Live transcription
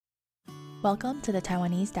Welcome to the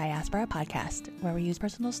Taiwanese Diaspora Podcast, where we use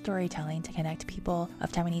personal storytelling to connect people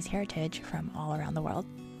of Taiwanese heritage from all around the world.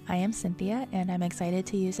 I am Cynthia, and I'm excited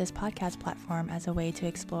to use this podcast platform as a way to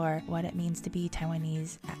explore what it means to be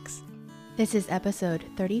Taiwanese X. This is episode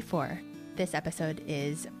 34. This episode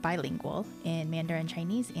is bilingual in Mandarin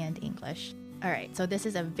Chinese and English. All right, so this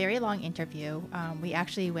is a very long interview. We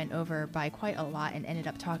actually went over by quite a lot and ended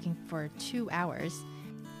up talking for 2 hours.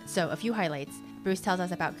 So a few highlights. Bruce tells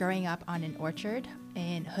us about growing up on an orchard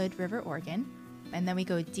in Hood River, Oregon. And then we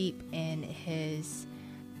go deep in his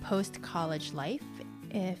post-college life.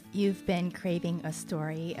 If you've been craving a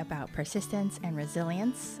story about persistence and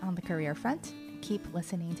resilience on the career front, keep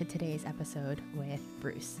listening to today's episode with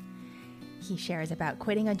Bruce. He shares about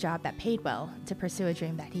quitting a job that paid well to pursue a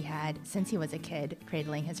dream that he had since he was a kid,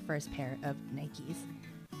 cradling his first pair of Nikes.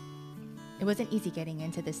 It wasn't easy getting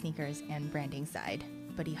into the sneakers and branding side,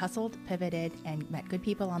 but he hustled, pivoted, and met good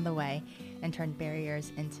people on the way and turned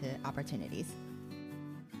barriers into opportunities.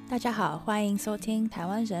 大家好，欢迎收听台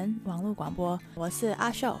湾人网络广播，我是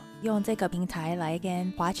阿秀，用这个平台来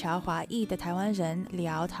跟华侨华裔的台湾人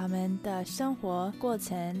聊他们的生活过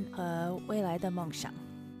程和未来的梦想。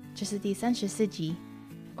这是第34集，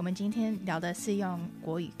我们今天聊的是用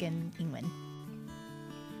国语跟英文。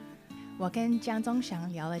我跟江宗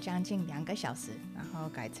祥聊了将近2个小时，然后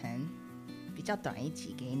改成比较短一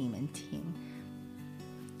集给你们听。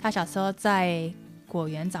他小时候在果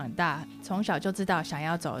园长大，从小就知道想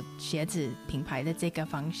要走鞋子品牌的这个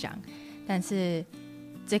方向，但是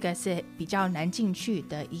这个是比较难进去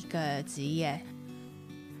的一个职业。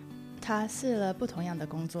他试了不同样的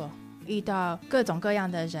工作，遇到各种各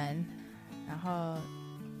样的人，然后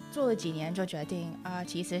做了几年就决定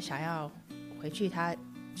其实想要回去他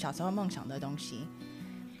小时候梦想的东西。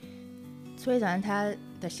虽然他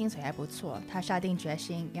的薪水还不错，他下定决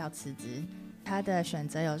心要辞职。他的选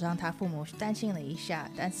择有让他父母担心了一下，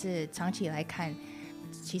但是长期来看，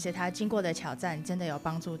其实他经过的挑战真的有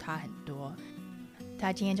帮助他很多。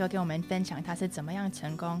他今天就跟我们分享他是怎么样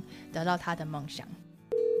成功得到他的梦想。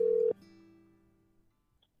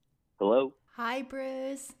Hello. Hi,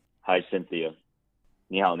 Bruce. Hi, Cynthia.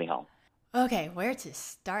 你好，你好。 Okay, where to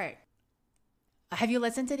start? Have you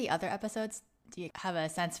listened to the other episodes? Do you have a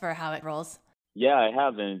sense for how it rolls? Yeah, I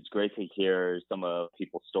have, and it's great to hear some of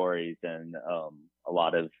people's stories and a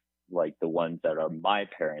lot of like the ones that are my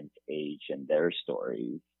parents' age and their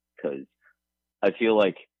stories, because I feel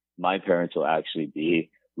like my parents will actually be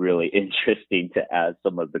really interesting to ask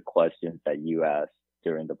some of the questions that you asked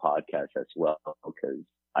during the podcast as well, because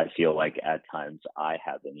I feel like at times I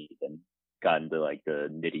haven't even gotten to like the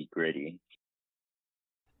nitty-gritty.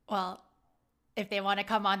 Well, if they want to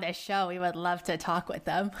come on this show, we would love to talk with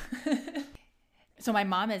them. So my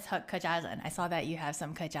mom is客家人. I saw that you have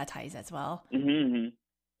some客家ties as well. Mm-hmm.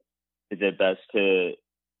 Is it best to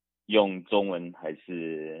用中文还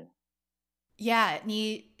是 Yeah,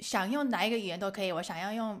 你想用哪一个语言都可以。我想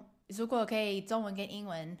要用，如果可以中文跟英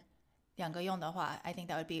文两个用的话 I think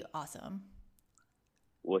that would be awesome.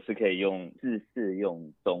 我是可以用自式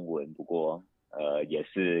用中文，不过也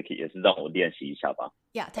是让我练习一下吧。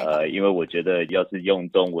Yeah, 太棒了。因为我觉得要是用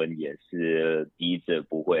中文也是第一次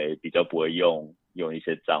比较不会用一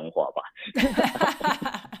些脏话吧。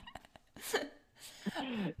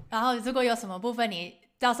然后如果有什么部分你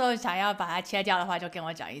到时候想要把它切掉的话，就跟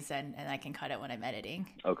我讲一声 and I can cut it when I'm editing.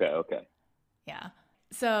 Okay. Yeah.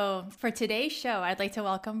 So for today's show, I'd like to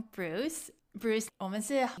welcome Bruce. Bruce, 我们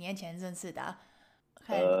是年前认识的。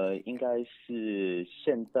应该是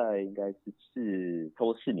现在应该是差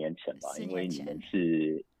不多4年前吧，因为你们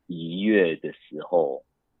是1月的时候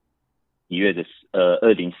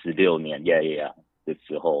，2016年 yeah 的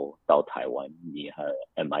时候到台湾，你和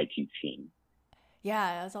MIT team.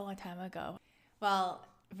 Yeah, that was a long time ago. Well,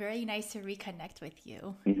 very nice to reconnect with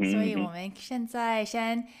you. 所以我们现在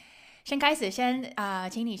先开始，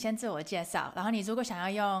请你先自我介绍，然后你如果想要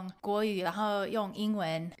用国语，然后用英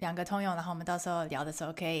文两个通用，然后我们到时候聊的时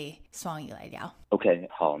候可以双语来聊。OK，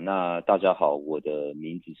 好，那大家好，我的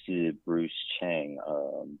名字是 Bruce Chang，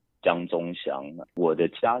 江宗祥。我的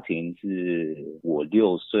家庭是我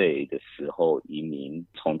6岁的时候移民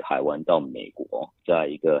从台湾到美国，在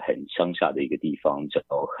一个很乡下的一个地方叫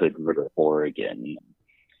Hood River, Oregon。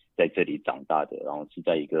在这里长大的，然后是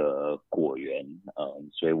在一个果园，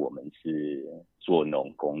所以我们是做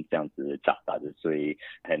农工这样子长大的，所以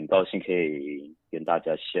很高兴可以跟大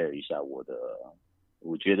家 share 一下我的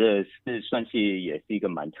我觉得是算是也是一个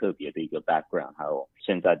蛮特别的一个 background，还有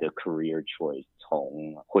现在的 career choice，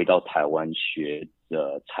从回到台湾学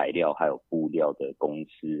的材料还有布料的公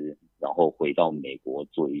司，然后回到美国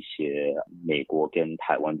做一些美国跟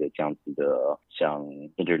台湾的这样子的像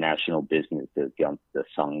international business 的这样子的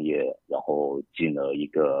商业，然后进了一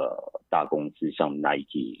个大公司像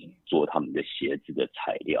Nike 做他们的鞋子的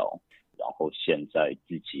材料。然后现在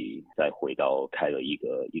自己再回到开了一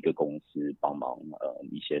个公司，帮忙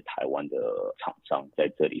一些台湾的厂商在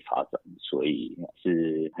这里发展，所以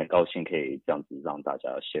是很高兴可以这样子让大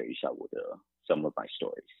家 share 一下我的 some of my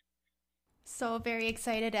stories. So very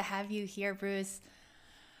excited to have you here, Bruce.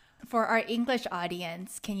 For our English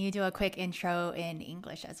audience, can you do a quick intro in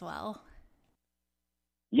English as well?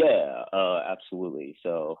 Yeah, absolutely.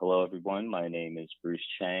 So, hello everyone. My name is Bruce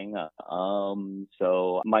Chang.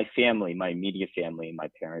 So my family, my immediate family, my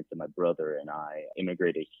parents and my brother and I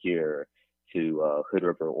immigrated here to Hood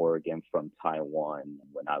River, Oregon from Taiwan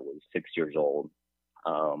when I was 6 years old.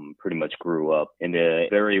 Pretty much grew up in a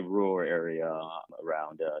very rural area,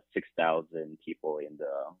 around 6,000 people in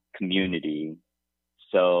the community.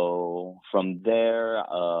 So from there,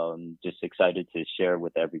 just excited to share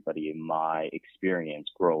with everybody my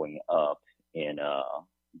experience growing up in a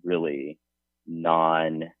really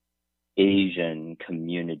non-Asian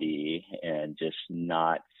community and just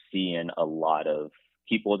not seeing a lot of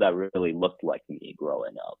people that really looked like me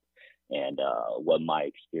growing up. And what my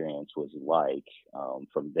experience was like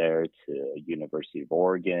from there to University of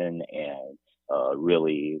Oregon, and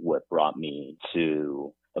really what brought me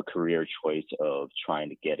to a career choice of trying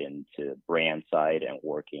to get into brand side and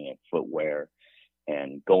working in footwear,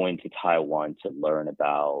 and going to Taiwan to learn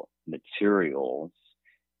about materials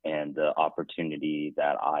and the opportunity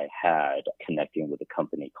that I had connecting with a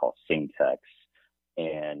company called Singtex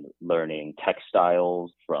and learning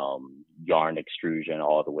textiles from yarn extrusion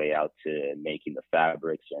all the way out to making the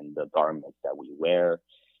fabrics and the garments that we wear.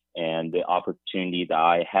 And the opportunity that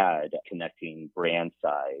I had connecting brand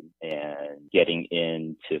side and getting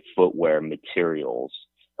into footwear materials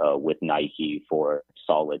with Nike for a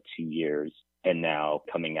solid 2 years, and now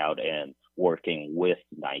coming out and working with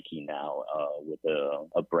Nike now with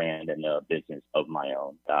a brand and a business of my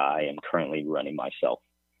own that I am currently running myself.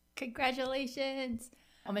 Congratulations!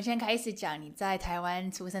 我们先开始讲你在台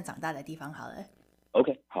湾出生长大的地方好了。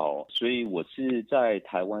OK， 好，所以我是在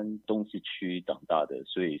台湾东势区长大的，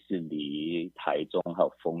所以是离台中还有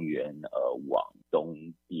丰原往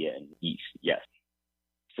东边 east yes，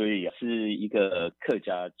 所以是一个客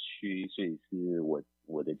家区，所以是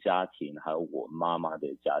我的家庭还有我妈妈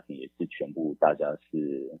的家庭也是全部大家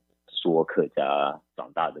是说客家长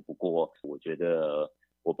大的。不过我觉得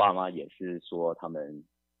我爸妈也是说他们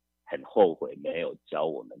很后悔没有教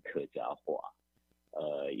我们客家话。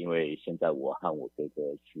因为现在我和我哥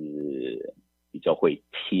哥是比较会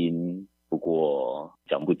听，不过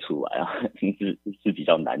讲不出来啊，是比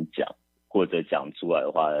较难讲，或者讲出来的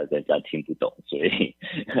话大家听不懂，所以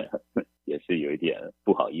也是有一点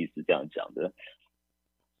不好意思这样讲的。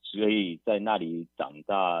所以在那里长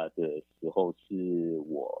大的时候，是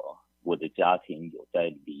我的家庭有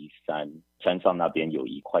在梨山上那边有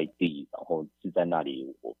一块地，然后是在那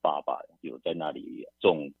里我爸爸有在那里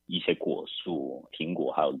种一些果树，苹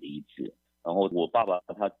果还有梨子。然后我爸爸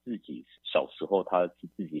他自己小时候他是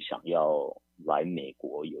自己想要来美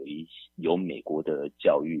国，有美国的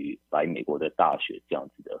教育，来美国的大学这样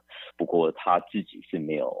子的，不过他自己是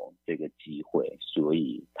没有这个机会，所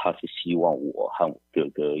以他是希望我和我哥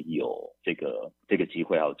哥有这个机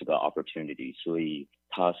会还有这个 opportunity， 所以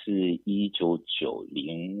他是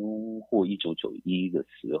1990或1991的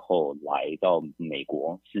时候来到美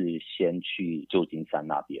国，是先去旧金山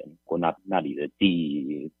那边，不过那里的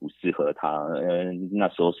地不适合他，那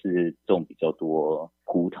时候是种比较多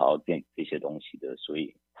葡萄这些东西的，所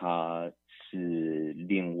以他是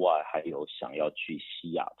另外还有想要去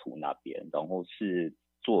西雅图那边，然后是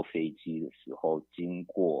坐飞机的时候经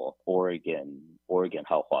过 Oregon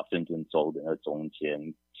还有华盛顿州的那中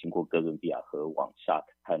间，经过哥伦比亚河往下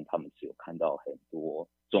看，他们是有看到很多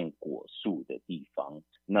种果树的地方。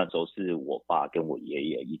那时候是我爸跟我爷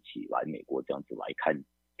爷一起来美国这样子来看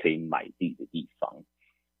可以买地的地方，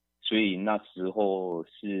所以那时候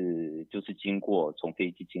就是从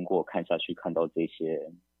飞机经过看下去，看到这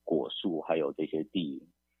些果树还有这些地，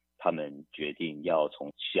他们决定要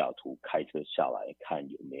从西雅图开车下来看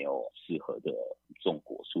有没有适合的种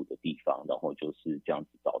果树的地方，然后就是这样子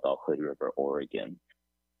找到 Hood River, Oregon。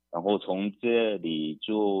然后从这里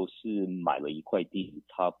就是买了一块地，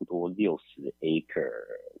差不多60 acre，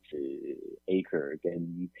 是 acre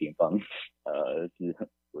跟平方，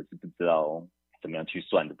我是不知道怎么样去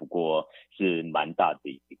算的，不过是蛮大的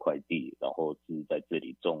一块地，然后是在这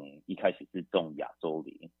里种，一开始是种亚洲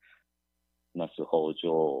梨，那时候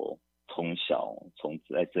就从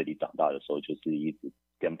在这里长大的时候，就是一直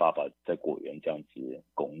跟爸爸在果园这样子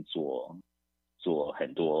工作，做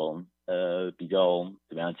很多比较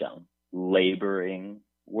怎么样讲 laboring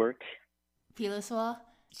work。比如说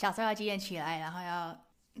小时候要几点起来，然后要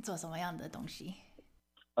做什么样的东西？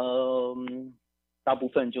大部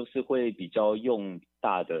分就是会比较用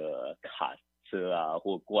大的卡车啊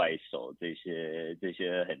或怪手这些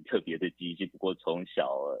很特别的机器，不过从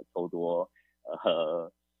小差不多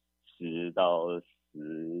10到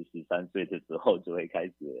13岁的时候就会开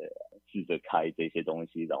始试着开这些东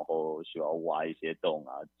西，然后需要挖一些洞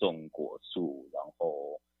啊，种果树，然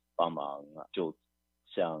后帮忙就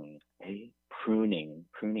像pruning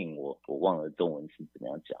我忘了中文是怎么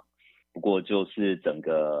样讲，不过就是整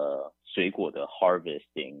个水果的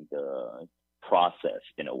harvesting 的 process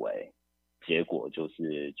in a way， 结果就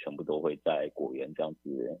是全部都会在果园这样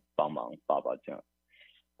子帮忙爸爸这样，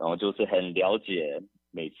然后就是很了解，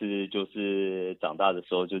每次就是长大的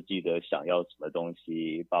时候就记得想要什么东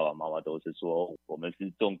西，爸爸妈妈都是说我们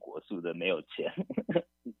是种果树的，没有钱，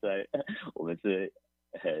对，我们是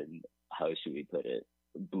很 how should we put it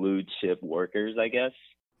blue chip workers I guess。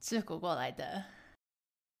 是古过来的。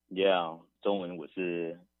Yeah， 中文我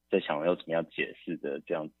是在想要怎么样解释的，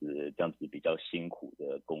这样子比较辛苦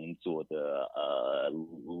的工作的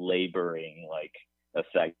laboring like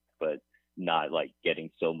effect but not like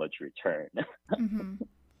getting so much return。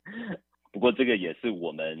 不过这个也是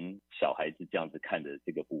我们小孩子这样子看的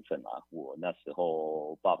这个部分啦，我那时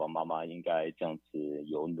候爸爸妈妈应该这样子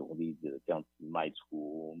有努力的这样子卖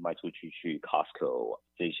出去 Costco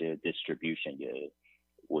这些 distribution 也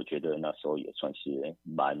我觉得那时候也算是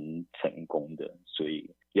蛮成功的，所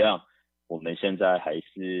以 yeah， 我们现在还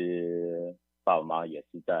是爸爸妈妈也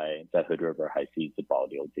是在 Hood River 还是一直保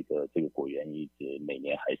留这个果园，一直每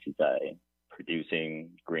年还是在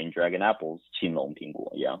producing green dragon apples 青龙苹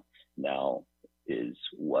果 yeah now is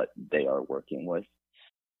what they are working with.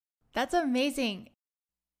 That's amazing.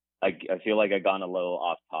 I feel like I gone a little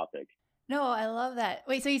off topic. No, I love that.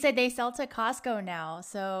 Wait, so you said they sell to Costco now,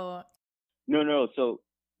 so... No, so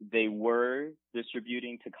they were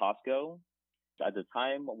distributing to Costco. At the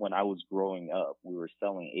time when I was growing up, we were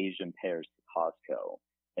selling Asian pears to Costco.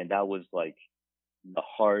 And that was like the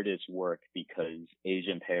hardest work because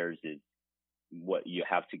Asian pears is what you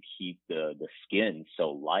have to keep the skin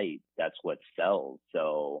so light. That's what sells.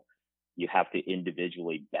 So you have to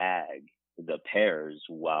individually bag the pears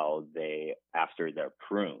after they're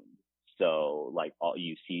pruned. So like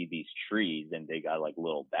you see these trees and they got like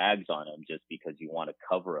little bags on them just because you want to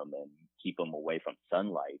cover them and keep them away from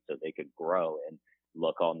sunlight so they could grow and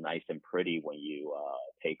look all nice and pretty when you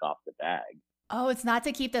take off the bag. Oh, it's not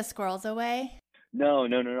to keep the squirrels away? No.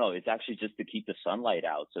 It's actually just to keep the sunlight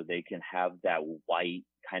out so they can have that white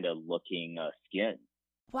kind of looking skin.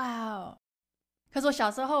 Wow. 可是我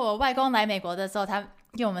小时候我外公来美国的时候，他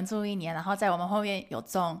给我们住1年，然后在我们后面有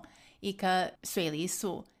种一棵水梨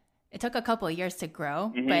树。It took a couple of years to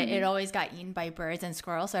grow, but it always got eaten by birds and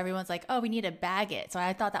squirrels. So everyone's like, oh, we need to bag it. So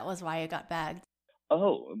I thought that was why it got bagged.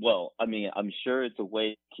 Oh, well, I mean, I'm sure it's a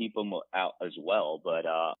way to keep them out as well. But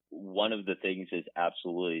one of the things is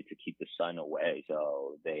absolutely to keep the sun away.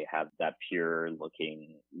 So they have that pure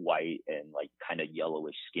looking white and like kind of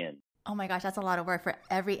yellowish skin. Oh my gosh, that's a lot of work for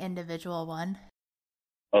every individual one.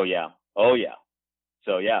 Oh, yeah.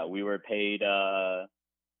 So, yeah, we were paid...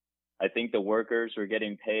 I think the workers were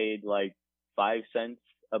getting paid like 5 cents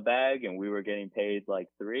a bag and we were getting paid like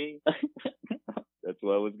 3. That's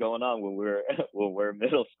what was going on when we were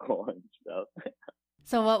middle school and stuff.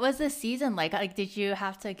 So what was the season like? Like, did you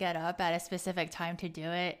have to get up at a specific time to do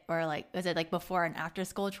it? Or like, was it like before and after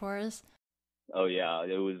school chores? Oh yeah,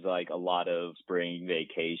 it was like a lot of spring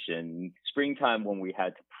vacation, springtime when we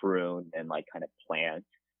had to prune and like kind of plant.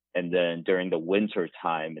 And then during the winter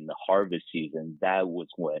time in the harvest season, that was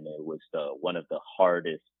when it was one of the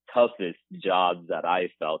hardest, toughest jobs that I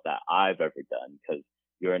felt that I've ever done because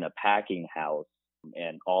you're in a packing house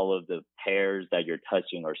and all of the pears that you're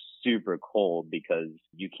touching are super cold because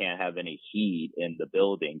you can't have any heat in the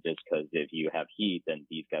building just because if you have heat, then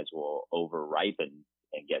these guys will over ripen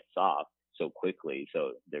and get soft so quickly.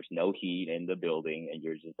 So there's no heat in the building and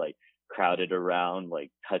you're just like crowded around,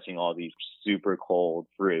 like touching all these super cold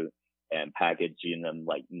fruit and packaging them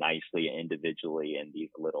like nicely individually in these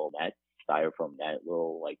little nets, styrofoam net,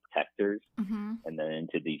 little like protectors, and then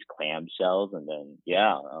into these clam shells. And then,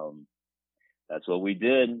 that's what we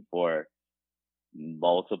did for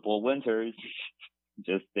multiple winters.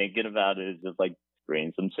 Just thinking about it is just like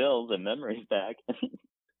bring some chills and memories back.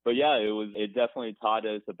 But yeah, it definitely taught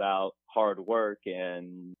us about hard work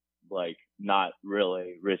and like not really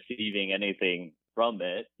receiving anything from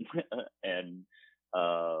it. And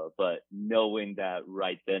but knowing that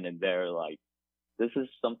right then and there, like this is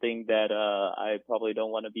something that I probably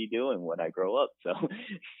don't want to be doing when I grow up. So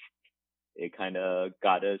it kind of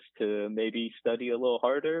got us to maybe study a little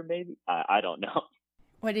harder, maybe. I don't know.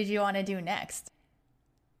 What did you want to do next?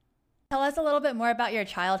 Tell us a little bit more about your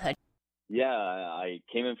childhood. Yeah, I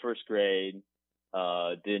came in first grade,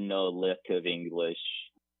 didn't know a lick of English,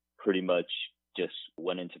 pretty much just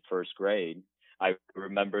went into first grade. I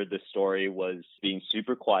remember the story was being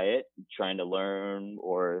super quiet, trying to learn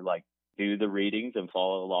or like do the readings and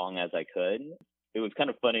follow along as I could. It was kind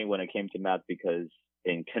of funny when it came to math because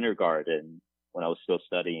in kindergarten, when I was still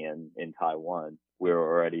studying in Taiwan, we were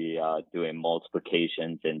already doing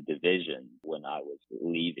multiplications and division when I was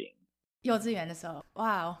leaving. 幼稚园的时候，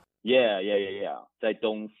哇哦！ Yeah. 在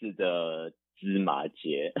东市的芝麻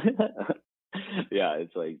街。Yeah,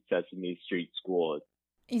 it's like Sesame Street School.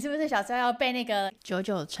 你是不是小时候要背那个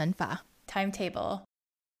99乘法 timetable？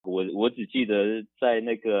 我只记得在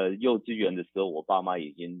那个幼稚园的时候，我爸妈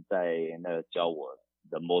已经在那个教我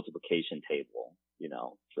the multiplication table, you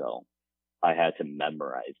know, so I had to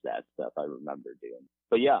memorize that stuff. I remember doing.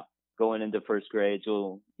 But yeah, going into first grade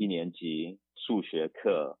就一年级数学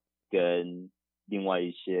课跟另外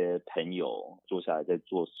一些朋友坐下来在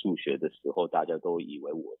做数学的时候，大家都以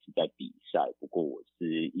为我是在比赛，不过我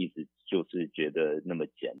是一直就是觉得那么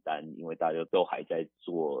简单，因为大家都还在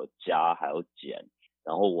做加还有减。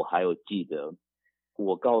然后我还有记得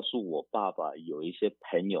我告诉我爸爸有一些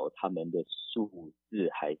朋友他们的数字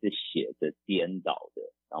还是写着颠倒的，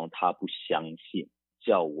然后他不相信，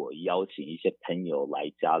叫我邀请一些朋友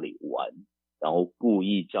来家里玩，然后故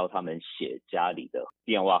意叫他们写家里的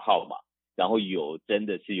电话号码，然后真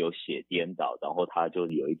的是有写颠倒，然后他就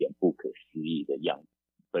有一点不可思议的样子。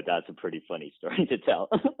But that's a pretty funny story to tell.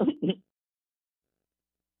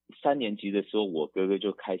 3年级的时候，我哥哥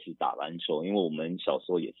就开始打篮球，因为我们小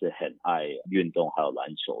时候也是很爱运动还有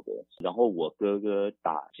篮球的。然后我哥哥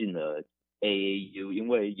打进了 AAU， 因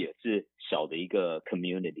为也是小的一个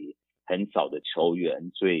community， 很少的球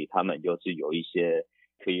员，所以他们就是有一些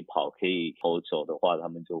可以跑可以投球的话，他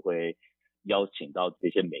们就会邀请到这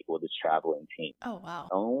些美国的 traveling team。 Oh wow！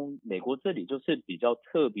 然后美国这里就是比较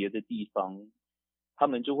特别的地方，他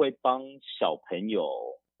们就会帮小朋友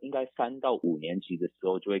应该3到5年级的时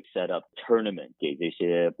候就会 set up tournament 给这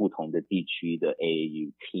些不同的地区的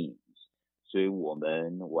AAU teams， 所以我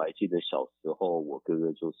还记得小时候我哥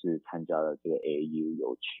哥就是参加了这个 AAU，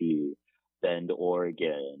 有去 Bend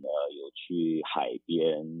Oregon， 有去海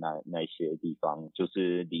边那些地方，就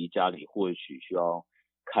是离家里或许需要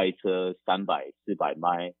开车300-400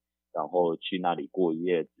 迈，然后去那里过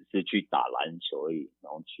夜，只是去打篮球而已，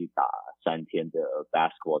然后去打3天的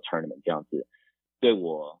basketball tournament 这样子。对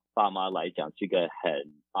我爸妈来讲是一个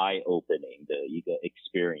很 eye-opening 的一个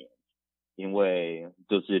experience， 因为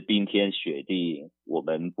就是冰天雪地，我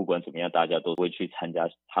们不管怎么样，大家都会去参加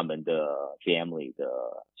他们的 family 的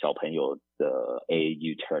小朋友的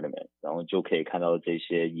AAU tournament， 然后就可以看到这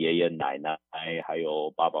些爷爷奶奶还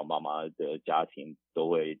有爸爸妈妈的家庭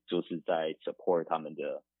都会就是在 support 他们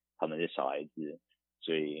的小孩子，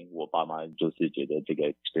所以我爸妈就是觉得这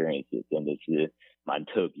个 experience 真的是蛮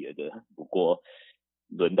特别的。不过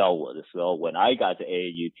轮到我的时候 when I got to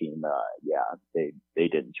AAU team, yeah, they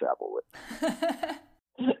didn't travel with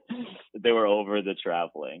me. They were over the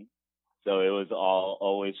traveling. So it was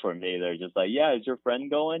always for me. They're just like, yeah, is your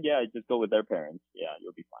friend going? Yeah, just go with their parents. Yeah,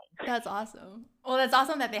 you'll be fine. That's awesome. Well, that's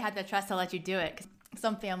awesome that they had the trust to let you do it. 'Cause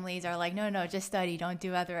some families are like, no, just study. Don't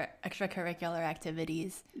do other extracurricular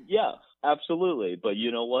activities. Yeah, absolutely. But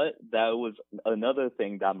you know what? That was another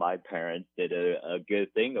thing that my parents did a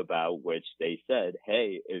good thing about, which they said,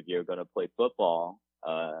 hey, if you're going to play football,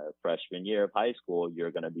 freshman year of high school,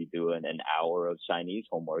 you're going to be doing an hour of Chinese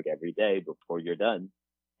homework every day before you're done.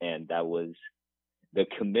 And that was the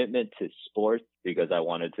commitment to sports because I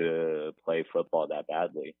wanted to play football that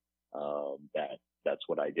badly. That's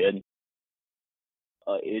what I did.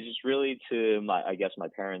 It's just really to my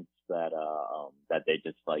parents that they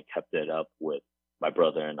just like kept it up with my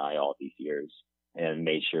brother and I all these years and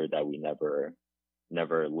made sure that we never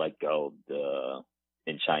let go of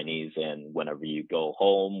in Chinese. And whenever you go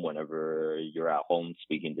home, whenever you're at home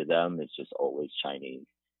speaking to them, it's just always Chinese,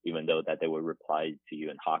 even though that they would reply to you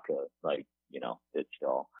in Hakka, like, you know, it's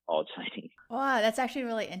still all Chinese. Wow, that's actually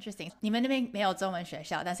really interesting. 你们那边没有中文学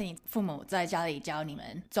校，但是你父母在家里教你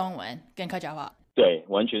们中文跟客家话。对，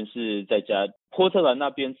完全是在家波特兰那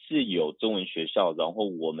边是有中文学校，然后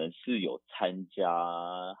我们是有参加，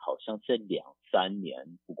好像是2-3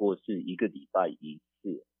年，不过是1个礼拜1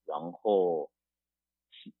次。然后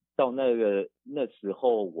到那时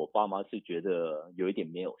候，我爸妈是觉得有一点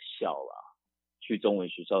没有效啦。去中文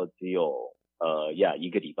学校只有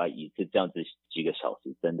1个礼拜1次这样子几个小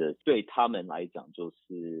时，真的对他们来讲就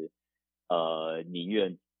是宁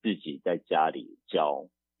愿自己在家里教，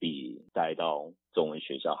比带到中文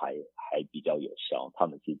学校还比较有效，他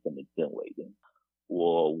们是这么认为的。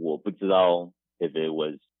我不知道 if it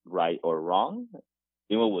was right or wrong，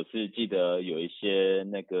 因为我是记得有一些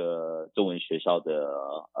那个中文学校的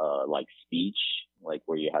like speech, like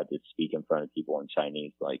where you had to speak in front of people in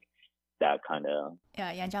Chinese, like that kind of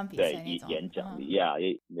演讲比赛那种。对，演讲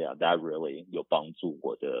yeah, that really 有帮助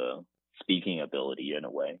我的 speaking ability in a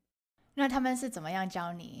way。那他们是怎么样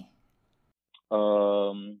教你？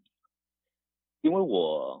因为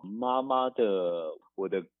我妈妈的我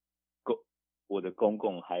的公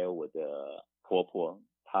公还有我的婆婆，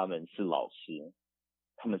他们是老师，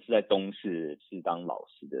他们是在东市是当老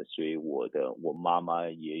师的，所以我妈妈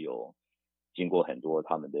也有经过很多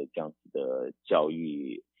他们的这样子的教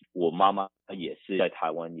育。我妈妈也是在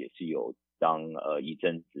台湾也是有当一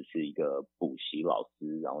阵子是一个补习老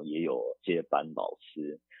师，然后也有接班老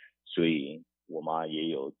师，所以我妈也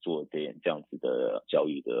有做这样子的教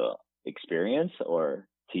育的 experience or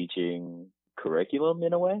teaching curriculum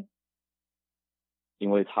in a way。因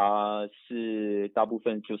为她是大部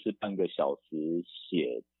分就是半个小时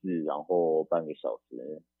写字，然后半个小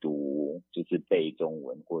时读，就是背中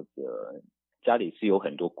文，或者家里是有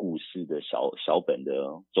很多故事的小本的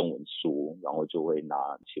中文书，然后就会拿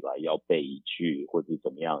起来要背一句或者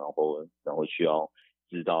怎么样，然后需要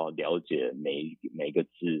知道了解每个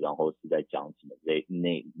字，然后是在讲什么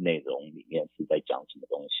内容里面是在讲什么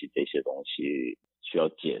东西，这些东西需要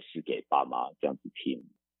解释给爸妈这样子听。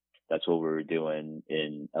That's what we were doing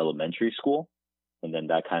in elementary school, and then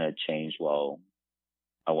that kind of changed while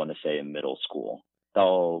I want to say in middle school.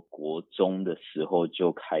 到国中的时候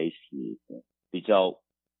就开始比较，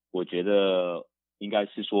我觉得应该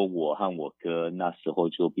是说我和我哥那时候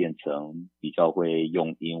就变成比较会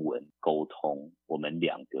用英文沟通，我们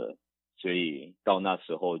两个，所以到那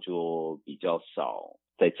时候就比较少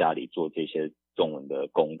在家里做这些中文的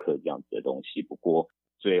功课这样子的东西。不过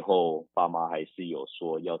最后爸妈还是有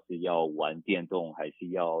说，要是要玩电动还是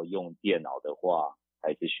要用电脑的话，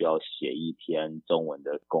还是需要写一篇中文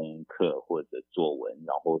的功课或者作文，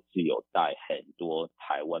然后是有带很多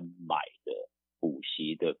台湾买的补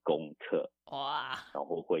习的功课，哇，然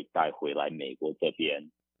后会带回来美国这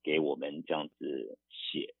边给我们这样子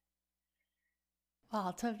写。哇，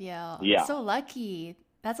好特别哦。 Yeah. So lucky.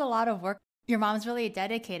 That's a lot of work. Your mom's really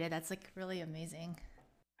dedicated. That's like really amazing.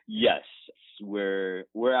 Yes, we're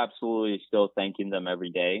absolutely still thanking them every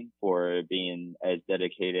day for being as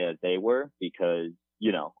dedicated as they were, because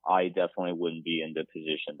I definitely wouldn't be in the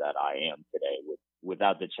position that I am today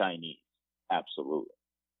without the Chinese. Absolutely.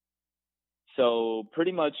 So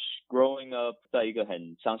pretty much growing up 在一个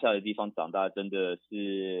很乡下的地方长大，真的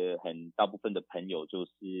是很大部分的朋友就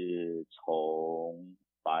是从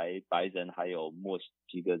白人还有墨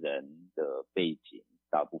西哥人的背景，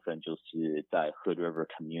大部分就是在 Hood River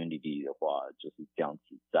Community 的话，就是这样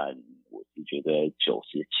子占，我是觉得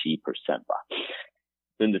97% 吧。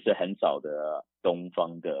真的是很少的东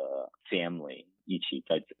方的 family 一起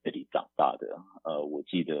在这里长大的。我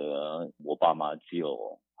记得我爸妈只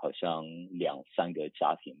有好像2-3个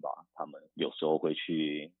家庭吧，他们有时候会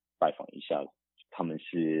去拜访一下。他们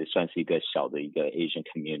是算是一个小的一个 Asian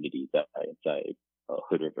community 在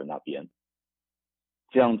Hood River 那边。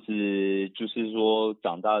这样子就是说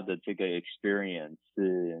长大的这个 experience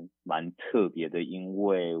是蛮特别的，因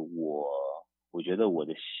为我觉得我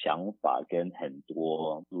的想法跟很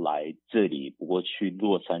多来这里不过去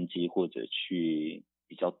洛杉矶或者去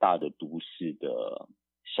比较大的都市的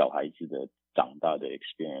小孩子的长大的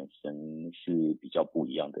experience 是比较不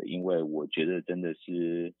一样的。因为我觉得真的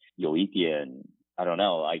是有一点 I don't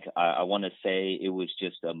know, like I want to say it was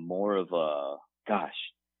just a more of a gosh,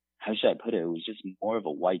 how should I put it? It was just more of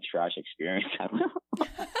a white trash experience. I don't know.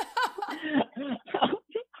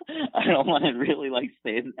 I don't want to really like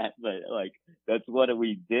say that, but like that's what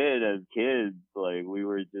we did as kids. Like we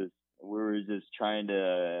were just trying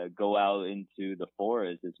to go out into the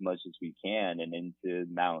forest as much as we can and into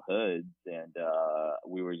Mount Hoods, and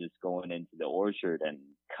we were just going into the orchard and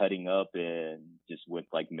cutting up and just with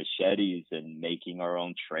like machetes and making our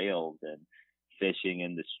own trails and fishing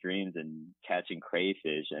in the streams and catching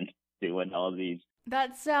crayfish and doing all these.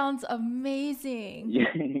 That sounds amazing.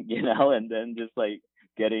 And then just like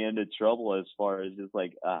getting into trouble as far as just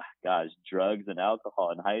like, gosh, drugs and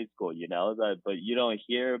alcohol in high school, but you don't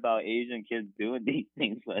hear about Asian kids doing these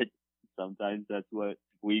things, but sometimes that's what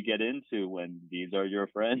we get into when these are your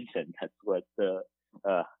friends, and that's what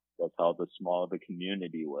that's how the small the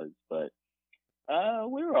community was. But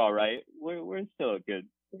we were all right. We're still good.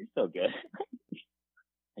 We're still good.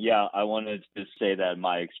 Yeah, I wanted to say that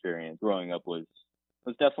my experience growing up was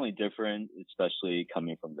definitely different, especially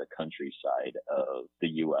coming from the countryside of the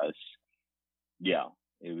U.S. Yeah,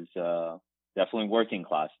 it was definitely working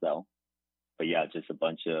class though. But yeah, just a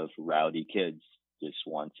bunch of rowdy kids just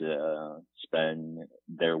want to spend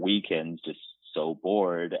their weekends just so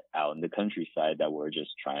bored out in the countryside that we're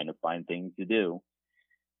just trying to find things to do,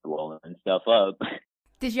 blowing stuff up.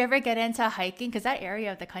 Did you ever get into hiking? Because that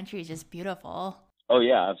area of the country is just beautiful. Oh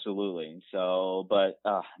yeah, absolutely. So, but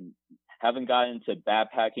haven't gotten to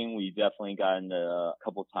backpacking. We've definitely gotten a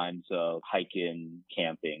couple times of hiking,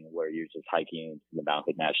 camping, where you're just hiking into the Mount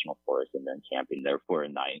Hood National Forest and then camping there for a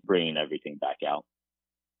night, bringing everything back out.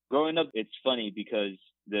 Growing up, it's funny because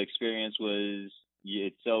the experience was,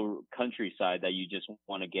 it's so countryside that you just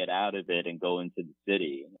want to get out of it and go into the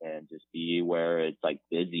city and just be where it's like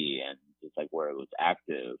busy and just like where it was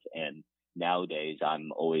active. And nowadays,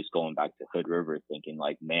 I'm always going back to Hood River thinking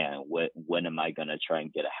like, man, when am I going to try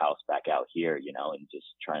and get a house back out here, and just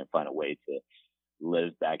try and find a way to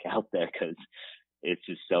live back out there, because it's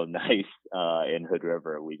just so nice in Hood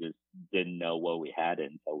River. We just didn't know what we had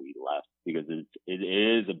until we left, because it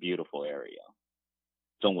is a beautiful area.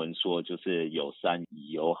 中文说就是有山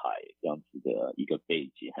有海这样子的一个背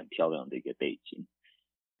景，很漂亮的一个背景。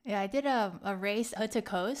Yeah, I did a race Hood to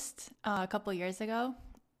Coast a couple years ago.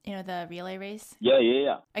 The relay race.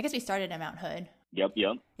 Yeah. I guess we started at Mount Hood. Yep.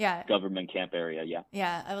 Yeah. Government camp area, yeah.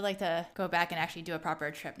 Yeah, I would like to go back and actually do a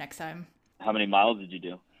proper trip next time. How many miles did you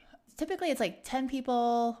do? Typically, it's like 10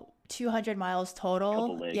 people, 200 miles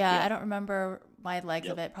total. Legs, yeah, I don't remember my legs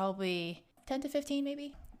of it. Probably 10 to 15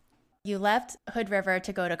 maybe. You left Hood River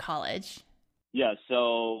to go to college. Yeah,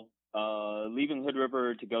 so leaving Hood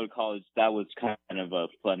River to go to college, that was kind of a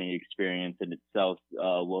funny experience in itself.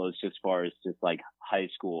 Was as far as just like high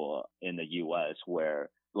school in the U.S., where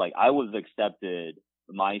like I was accepted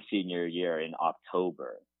my senior year in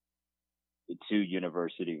October to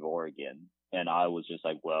University of Oregon. And I was just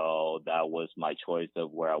like, well, that was my choice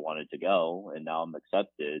of where I wanted to go. And now I'm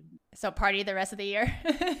accepted. So party the rest of the year?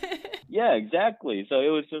 Yeah, exactly. So it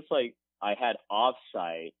was just like I had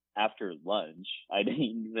offsite after lunch. I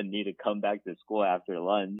didn't even need to come back to school after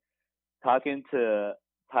lunch. Talking to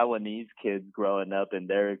Taiwanese kids growing up and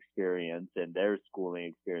their experience and their schooling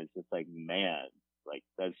experience, it's like, man, like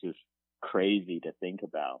that's just crazy to think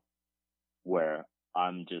about, where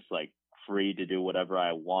I'm just like free to do whatever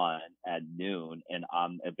I want at noon, and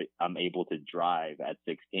I'm able to drive at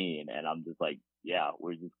 16, and I'm just like, yeah,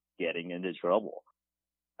 we're just getting into trouble.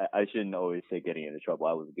 I shouldn't always say getting into trouble.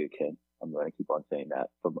 I was a good kid. I'm going to keep on saying that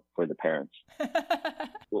for the parents.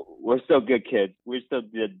 We're still good kids. We still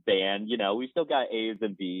did band. We still got A's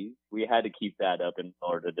and B's. We had to keep that up in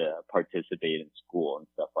order to participate in school and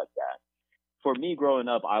stuff like that. For me growing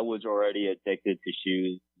up, I was already addicted to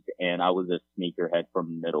shoes, and I was a sneakerhead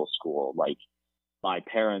from middle school. Like, my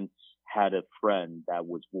parents had a friend that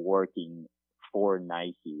was working for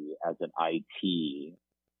Nike as an IT,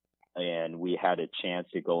 and we had a chance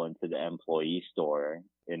to go into the employee store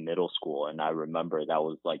in middle school. And I remember that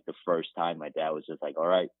was like the first time my dad was just like, all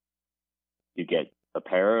right, you get a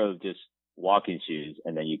pair of just walking shoes,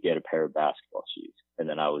 and then you get a pair of basketball shoes. And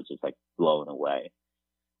then I was just like blown away.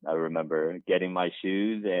 I remember getting my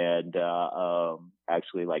shoes and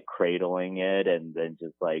actually like cradling it, and then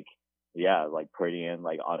just like, yeah, like putting it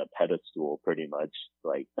like on a pedestal pretty much,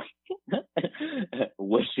 like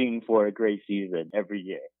wishing for a great season every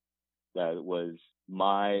year. That was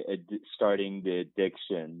my starting the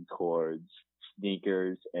addiction towards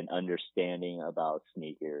sneakers and understanding about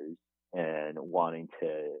sneakers and wanting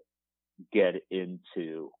to get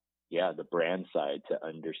into the brand side to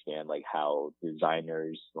understand like how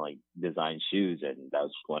designers like design shoes. And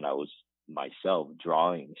that's when I was myself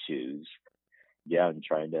drawing shoes, and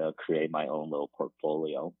trying to create my own little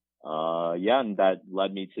portfolio. And that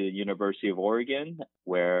led me to University of Oregon,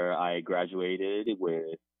 where I graduated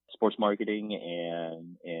with sports marketing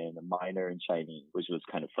and a minor in Chinese, which was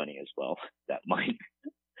kind of funny as well. That minor.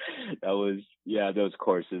 That was, those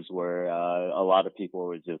courses where a lot of people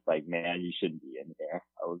were just like, man, you shouldn't be in here.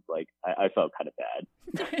 I was like, I felt kind of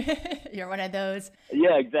bad. You're one of those.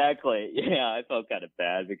 Yeah, exactly. Yeah, I felt kind of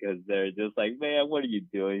bad because they're just like, man, what are you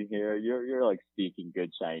doing here? You're like speaking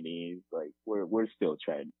good Chinese. Like we're still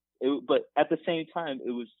trying but at the same time,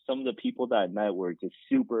 it was some of the people that I met were just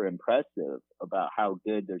super impressive about how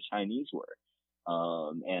good their Chinese were,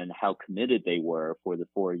 and how committed they were for the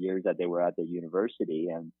 4 years that they were at the university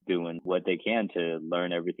and doing what they can to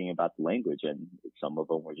learn everything about the language. And some of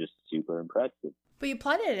them were just super impressive. But you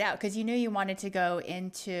plotted it out because you knew you wanted to go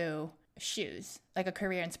into shoes, like a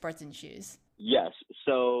career in sports and shoes. Yes.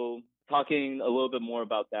 So talking a little bit more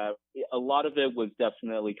about that, a lot of it was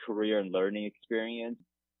definitely career and learning experience.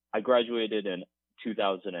 I graduated in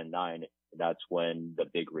 2009. That's when the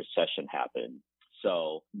big recession happened.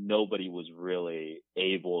 So nobody was really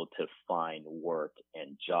able to find work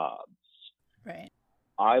and jobs. Right.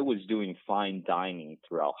 I was doing fine dining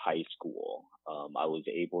throughout high school. I was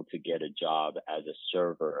able to get a job as a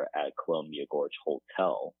server at Columbia Gorge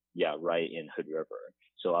Hotel. Yeah, right in Hood River.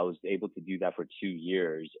 So I was able to do that for 2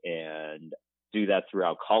 years and do that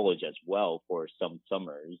throughout college as well for some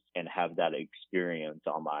summers and have that experience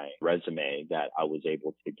on my resume that I was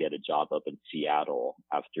able to get a job up in Seattle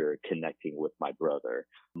after connecting with my brother.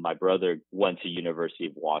 My brother went to University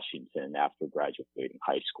of Washington after graduating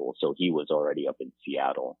high school, so he was already up in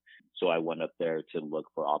Seattle. So I went up there to look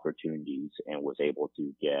for opportunities and was able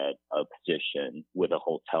to get a position with a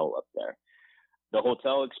hotel up there. The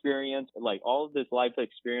hotel experience, like all of this life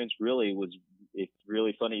experience really it's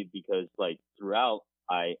really funny because like throughout,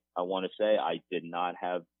 I want to say I did not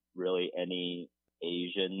have really any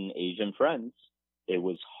Asian friends. It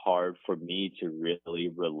was hard for me to really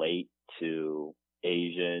relate to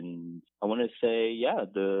Asian, I want to say, yeah,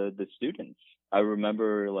 the students. I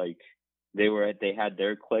remember like they had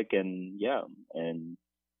their clique and yeah, and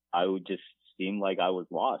I would just seem like I was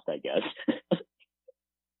lost, I guess.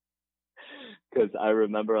 Because I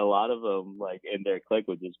remember a lot of them, like in their clique,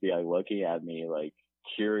 would just be like looking at me like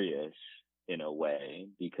curious in a way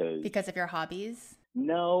Because of your hobbies?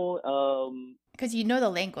 No, because you know the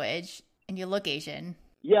language and you look Asian.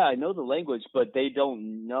 yeah, I know the language, but they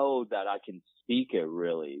don't know that I can speak it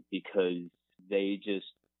really because they just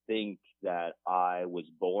think that I was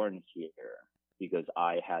born here because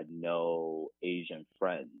I had no Asian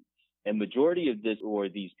friends. And majority of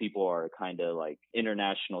these people are kind of like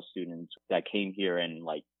international students that came here and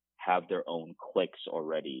like have their own cliques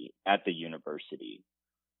already at the university.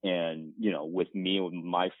 And, you know, with me and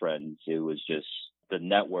my friends, it was just the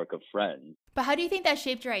network of friends. But how do you think that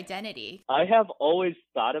shaped your identity? I have always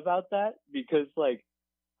thought about that because like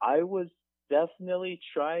I was definitely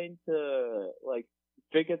trying to like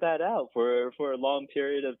figure that out for a long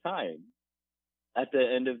period of time. At the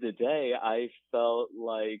end of the day, I felt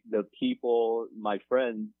like the people, my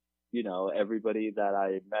friends, you know, everybody that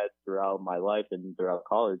I met throughout my life and throughout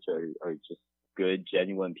college are just good,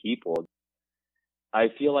 genuine people. I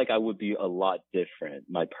feel like I would be a lot different.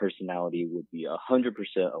 My personality would be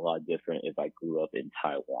 100% a lot different if I grew up in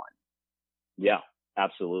Taiwan. Yeah,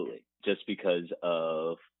 absolutely. Just because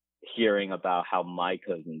of hearing about how my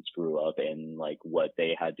cousins grew up and like what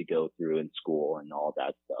they had to go through in school and all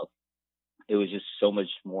that stuff. It was just so much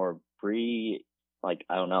more free, like,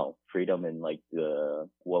 I don't know, freedom in like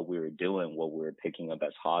what we were doing, what we were picking up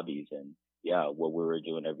as hobbies and yeah, what we were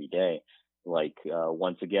doing every day. Like,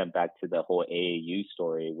 once again, back to the whole AAU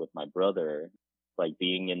story with my brother, like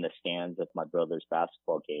being in the stands of my brother's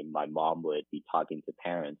basketball game, my mom would be talking to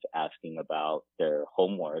parents asking about their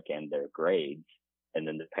homework and their grades. And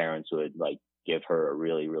then the parents would like give her a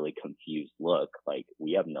really, really confused look. Like,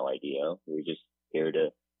 we have no idea. We're just here to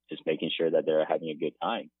just making sure that they're having a good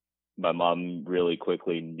time. My mom really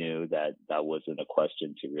quickly knew that that wasn't a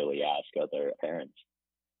question to really ask other parents.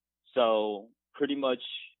 So pretty much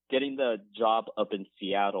getting the job up in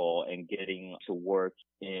Seattle and getting to work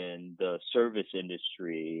in the service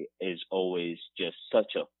industry is always just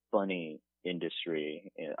such a funny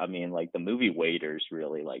industry. I mean, like the movie Waiters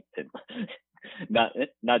really like to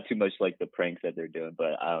not too much like the pranks that they're doing,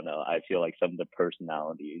 but I don't know. I feel like some of the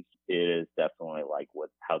personalities it is definitely like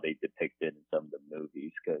how they depicted in some of the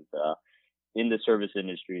movies because in the service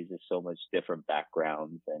industry, there's so much different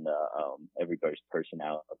backgrounds and everybody's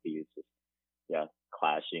personality is just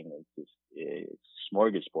clashing. It's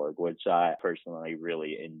smorgasbord, which I personally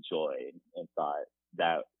really enjoyed and thought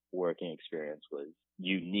that working experience was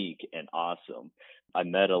unique and awesome. I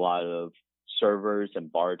met a lot of servers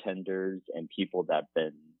and bartenders and people that have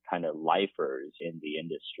been kind of lifers in the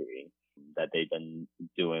industry, that they've been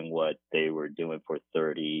doing what they were doing for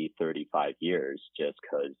 30, 35 years just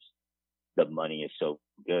because the money is so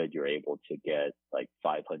good. You're able to get like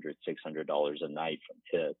 $500, $600 a night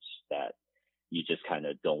from tips that you just kind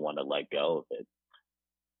of don't want to let go of it.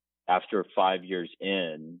 After 5 years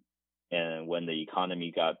in, And when the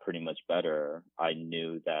economy got pretty much better, I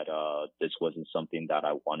knew that this wasn't something that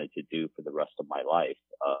I wanted to do for the rest of my life,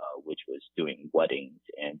 which was doing weddings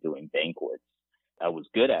and doing banquets. I was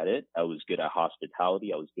good at it. I was good at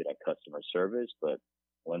hospitality. I was good at customer service. But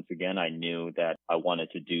once again, I knew that I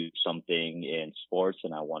wanted to do something in sports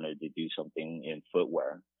and I wanted to do something in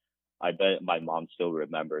footwear. I bet my mom still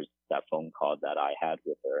remembers that phone call that I had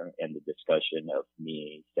with her and the discussion of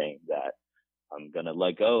me saying that I'm going to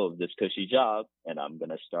let go of this cushy job and I'm going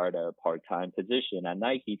to start a part-time position at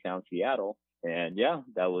Nike Town, Seattle. And yeah,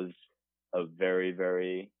 that was a very,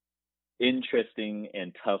 very interesting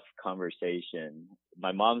and tough conversation.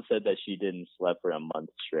 My mom said that she didn't sleep for a month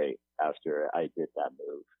straight after I did that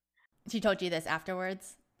move. She told you this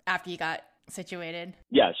afterwards, after you got situated?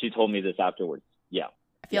 Yeah, she told me this afterwards. Yeah.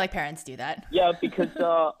 I feel like parents do that. Yeah, because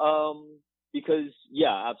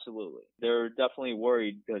yeah, absolutely. They're definitely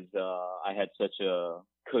worried because I had such a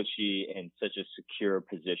cushy and such a secure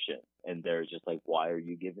position. And they're just like, why are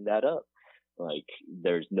you giving that up? Like,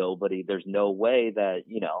 there's no way that,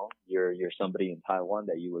 you're somebody in Taiwan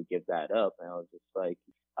that you would give that up. And I was just like,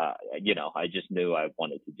 I just knew I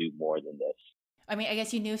wanted to do more than this. I mean, I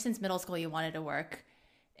guess you knew since middle school you wanted to work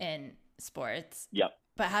in sports. Yep.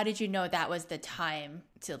 But how did you know that was the time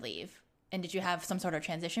to leave? And did you have some sort of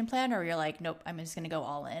transition plan, or you're like, nope, I'm just going to go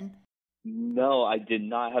all in? No, I did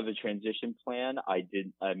not have a transition plan.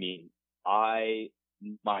 I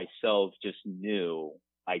myself just knew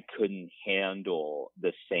I couldn't handle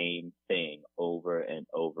the same thing over and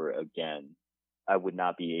over again. I would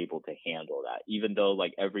not be able to handle that. Even though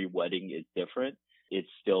like every wedding is different, it's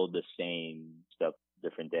still the same stuff,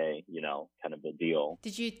 different day, kind of a deal.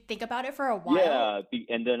 Did you think about it for a while? Yeah.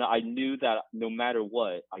 And then I knew that no matter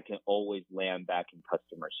what, I can always land back in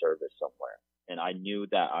customer service somewhere. And I knew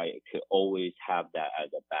that I could always have that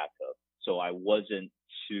as a backup. So I wasn't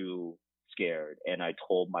too scared. And I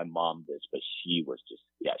told my mom this, but she was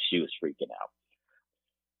freaking out.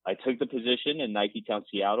 I took the position in Nike Town,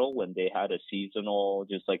 Seattle when they had a seasonal,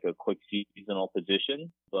 just like a quick seasonal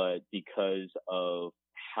position. But because of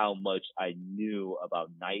how much I knew about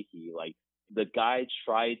Nike, like the guy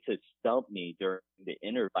tried to stump me during the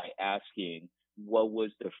interview by asking what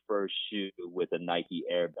was the first shoe with a Nike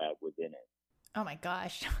airbag within it. Oh my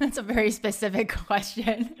gosh, that's a very specific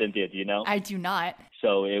question. Cynthia, do you know? I do not.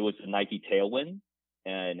 So it was a Nike Tailwind,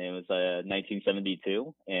 and it was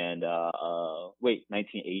 1972, and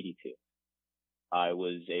 1982. I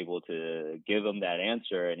was able to give him that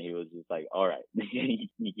answer, and he was just like, all right,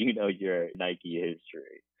 you know your Nike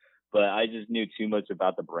history. But I just knew too much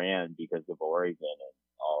about the brand because of Oregon and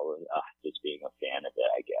all just being a fan of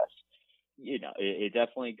it, I guess. It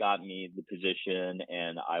definitely got me the position,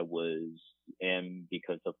 and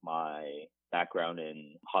because of my background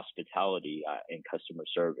in hospitality and customer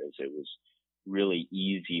service, it was really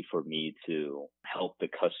easy for me to help the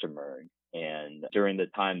customer. And during the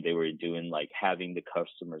time they were doing like having the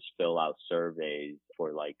customers fill out surveys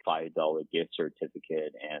for like $5 gift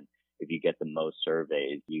certificate. And if you get the most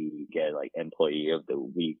surveys, you get like employee of the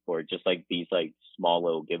week, or just like these like small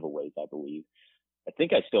little giveaways, I believe. I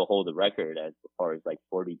think I still hold the record as far as like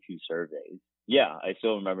 42 surveys. Yeah, I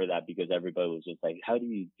still remember that because everybody was just like, how do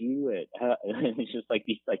you do it? It's just like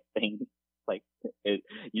these like things. Like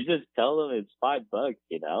you just tell them it's $5,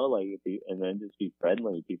 and then just be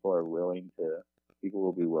friendly. People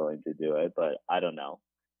will be willing to do it, but I don't know.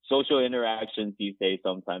 Social interactions these days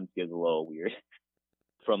sometimes get a little weird.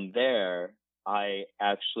 From there, I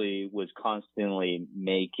actually was constantly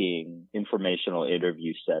making informational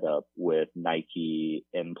interview set up with Nike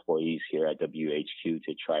employees here at WHQ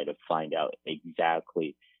to try to find out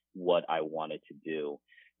exactly what I wanted to do.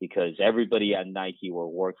 Because everybody at Nike or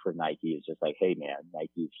work for Nike is just like, hey man,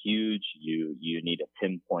 Nike is huge. You need to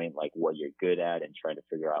pinpoint like what you're good at and try to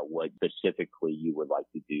figure out what specifically you would like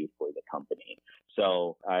to do for the company.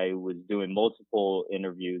 So I was doing multiple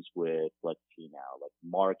interviews with, like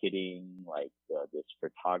marketing, like this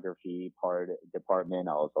photography department.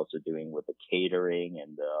 I was also doing with the catering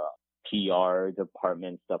and the PR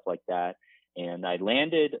department, stuff like that. And I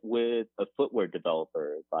landed with a footwear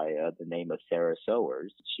developer by the name of Sarah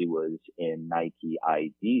Sowers. She was in Nike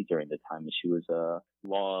ID during the time. She was a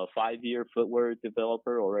 5-year footwear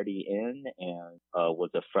developer already in, and was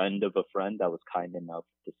a friend of a friend that was kind enough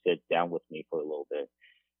to sit down with me for a little bit.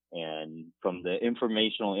 And from the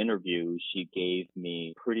informational interview, she gave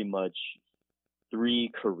me pretty much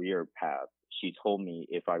 3 career paths. She told me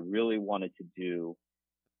if I really wanted to do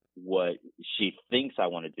what she thinks I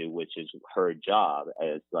want to do, which is her job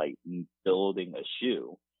as like building a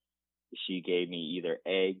shoe, she gave me either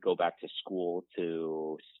A, go back to school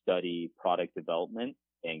to study product development,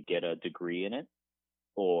 and get a degree in it,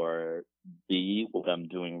 or B, what I'm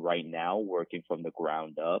doing right now, working from the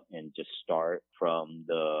ground up and just start from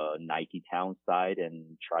the Nike Town side and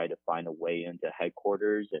try to find a way into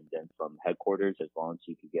headquarters. And then from headquarters, as long as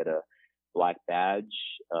you can get a black badge,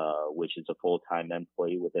 which is a full-time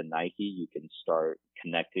employee within Nike, you can start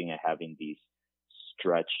connecting and having these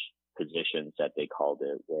stretch positions that they called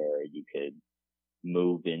it, where you could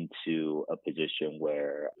move into a position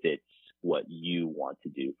where it's what you want to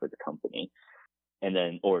do for the company. And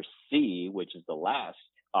then, or C, which is the last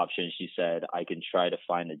option, she said, I can try to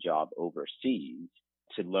find a job overseas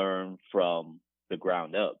to learn from the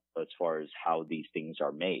ground up as far as how these things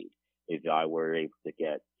are made. If I were able to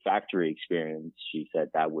get factory experience, she said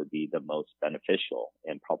that would be the most beneficial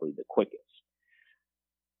and probably the quickest.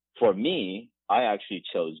 For me, I actually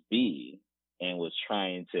chose B and was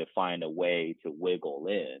trying to find a way to wiggle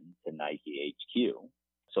in to Nike HQ.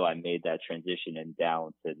 So I made that transition and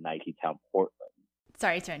down to Nike Town Portland.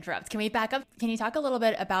 Sorry to interrupt. Can we back up? Can you talk a little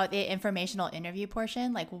bit about the informational interview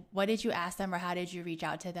portion? Like, what did you ask them or how did you reach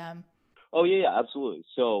out to them? Oh, yeah, absolutely.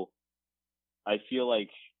 So I feel like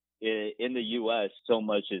in the U.S., so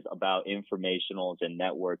much is about informationals and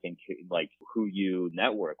networking, like who you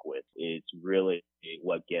network with is really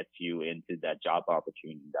what gets you into that job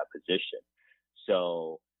opportunity, that position.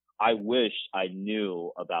 So I wish I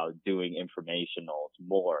knew about doing informationals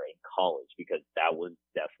more in college, because that was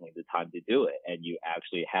definitely the time to do it. And you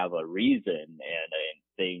actually have a reason and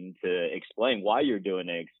a thing to explain why you're doing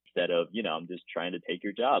it, instead of, I'm just trying to take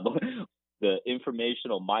your job. The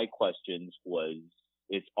informational, my questions was,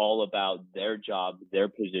 it's all about their job, their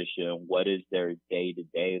position. What is their day to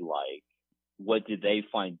day like? What do they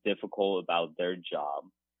find difficult about their job?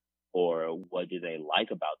 Or what do they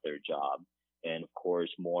like about their job? And of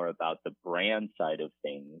course, more about the brand side of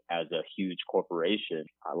things. As a huge corporation,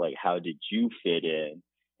 like, how did you fit in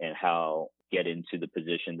and how get into the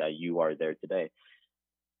position that you are there today?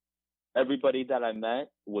 Everybody that I met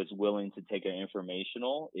was willing to take an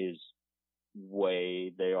informational,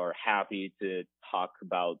 they are happy to talk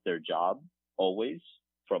about their job always,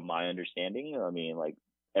 from my understanding. I mean, like,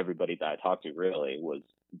 everybody that I talked to really was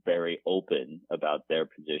very open about their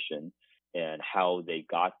position and how they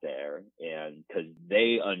got there, and because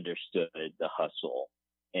they understood the hustle,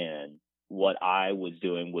 and what I was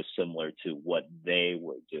doing was similar to what they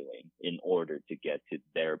were doing in order to get to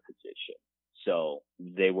their position. So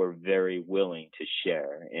they were very willing to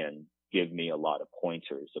share and give me a lot of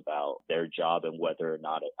pointers about their job and whether or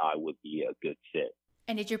not I would be a good fit.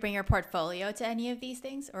 And did you bring your portfolio to any of these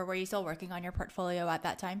things, or were you still working on your portfolio at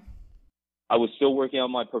that time? I was still working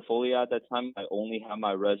on my portfolio at that time. I only had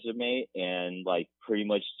my resume and like pretty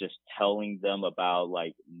much just telling them about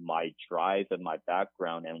like my drive and my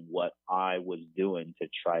background and what I was doing to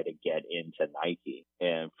try to get into Nike.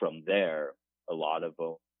 And from there, a lot of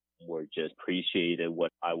them were just appreciated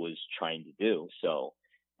what I was trying to do. So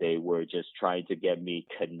they were just trying to get me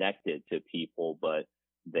connected to people, but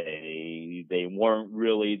they weren't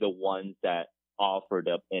really the ones that offered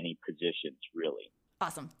up any positions, really.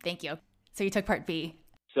 Awesome. Thank you. So you took Part B.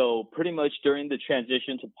 So pretty much during the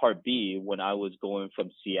transition to Part B, when I was going from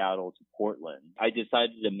Seattle to Portland, I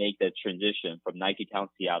decided to make that transition from Nike Town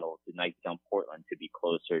Seattle to Nike Town Portland to be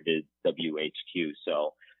closer to WHQ.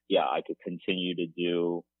 So yeah, I could continue to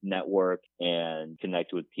do network and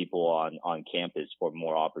connect with people on campus for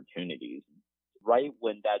more opportunities. Right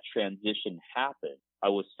when that transition happened, I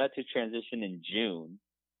was set to transition in June.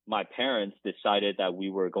 My parents decided that we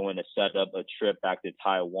were going to set up a trip back to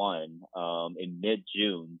Taiwan in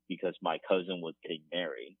mid-June because my cousin was getting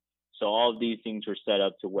married. So all of these things were set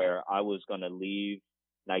up to where I was going to leave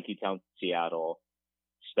Nike Town Seattle,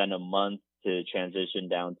 spend a month to transition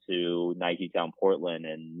down to Nike Town Portland,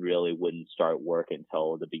 and really wouldn't start work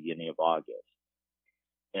until the beginning of August.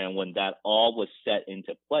 And when that all was set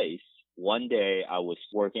into place, one day I was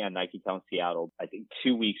working at Nike Town Seattle, I think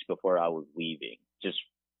 2 weeks before I was leaving, just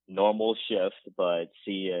normal shift, but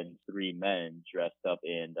seeing three men dressed up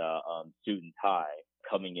in suit and tie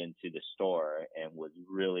coming into the store, and was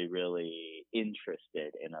really, really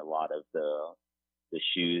interested in a lot of the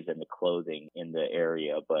shoes and the clothing in the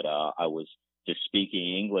area. But I was just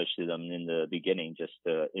speaking English to them in the beginning just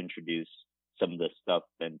to introduce some of the stuff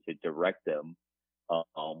and to direct them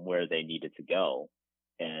where they needed to go.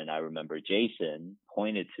 And I remember Jason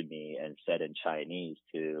pointed to me and said in Chinese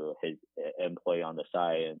to his employee on the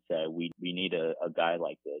side and said, we need a guy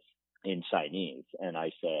like this in Chinese. And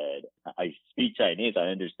I said, I speak Chinese. I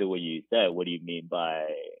understood what you said. What do you mean by,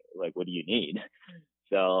 like, what do you need?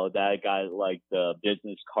 So that got like the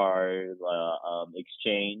business card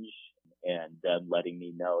exchange. and them letting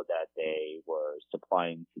me know that they were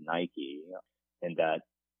supplying to Nike and that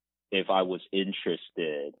if I was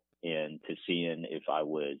interested in to seeing if I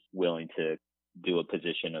was willing to do a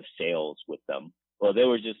position of sales with them. Well, they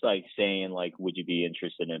were just like saying like, would you be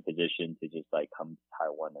interested in a position to just like come to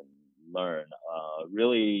Taiwan and learn?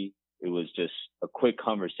 Really, it was just a quick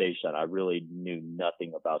conversation. I really knew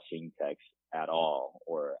nothing about Singtex at all,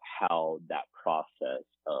 or how that process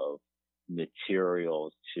of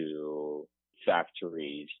materials to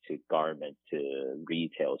factories to garment to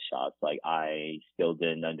retail shops, like I still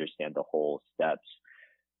didn't understand the whole steps.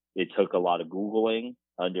 It took a lot of Googling,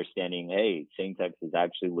 understanding, hey, Singtex is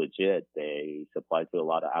actually legit. They supply to a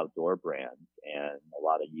lot of outdoor brands and a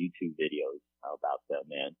lot of YouTube videos about them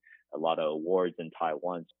and a lot of awards in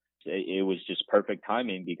Taiwan. It was just perfect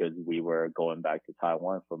timing because we were going back to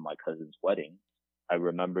Taiwan for my cousin's wedding. I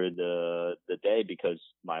remember the day because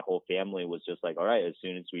my whole family was just like, all right, as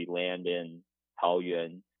soon as we land in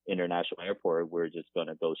Taoyuan International Airport, we're just going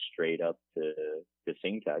to go straight up to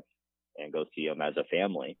Singtex and go see them as a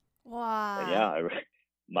family. Wow. And yeah,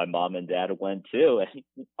 my mom and dad went too and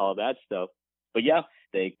all that stuff. But yeah,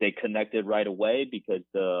 they connected right away because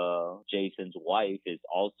Jason's wife is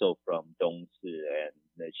also from Dongsi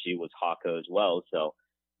and she was Hakka as well. So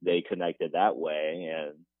they connected that way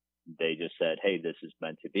and they just said, hey, this is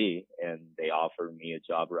meant to be. And they offered me a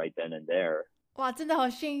job right then and there. 哇，真的好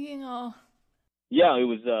幸运哦。 Yeah, it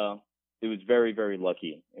was very, very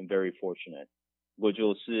lucky and very fortunate. 我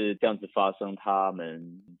就是这样子发生，他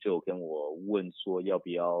们就跟我问说要不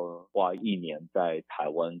要花1年在台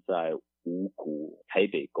湾，在五股台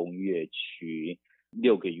北工业区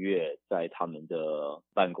6个月在他们的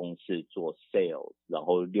办公室做 sales， 然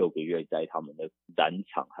后6个月在他们的染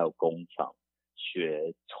厂还有工厂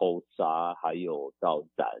学抽纱，还有到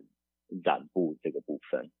染布这个部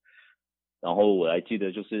分。然后我还记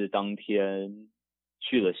得就是当天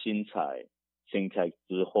去了Singtex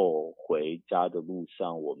之后回家的路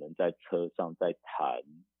上，我们在车上在谈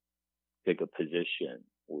这个 position，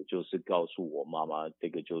 我就是告诉我妈妈，这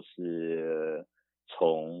个就是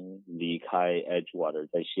从离开 Edgewater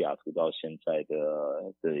在西雅图到现在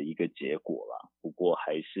的一个结果啦。不过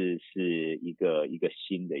还是一个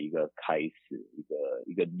新的一个开始，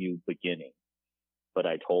一个 new beginning. But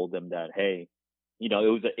I told them that, hey, you know,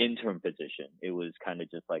 it was an intern position. It was kind of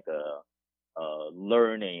just like a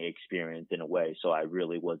learning experience in a way. So I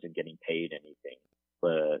really wasn't getting paid anything.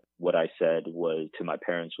 But what I said was to my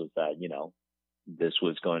parents was that, you know, this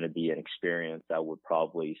was going to be an experience that would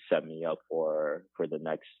probably set me up for the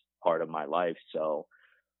next part of my life. So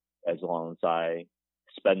as long as I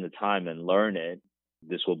spend the time and learn it,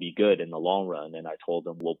 this will be good in the long run. And I told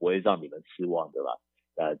them, 我不会让你们失望的啦.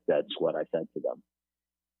 That's what I said to them.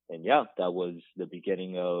 And yeah, that was the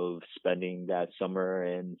beginning of spending that summer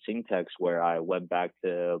in Singtex, where I went back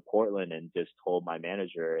to Portland and just told my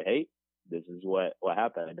manager, hey, this is what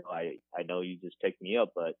happened. I know you just picked me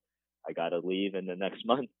up, but I got to leave in the next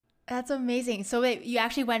month. That's amazing. So wait, you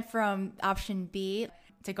actually went from option B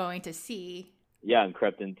to going to C. Yeah, and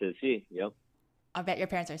crept into C. Yep. I bet your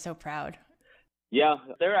parents are so proud. Yeah,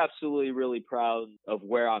 they're absolutely really proud of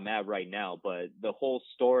where I'm at right now. But the whole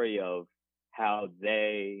story of how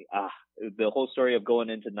the whole story of going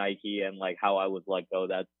into Nike and like how I was let go,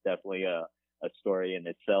 that's definitely a story in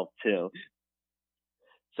itself too.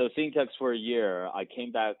 So Singtex for a year, I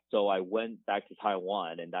came back, so I went back to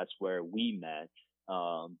Taiwan, and that's where we met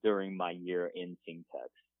during my year in Singtex.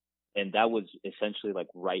 And that was essentially like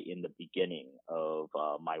right in the beginning of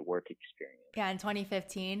my work experience. Yeah, in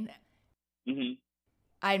 2015. Mm-hmm.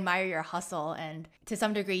 I admire your hustle, and to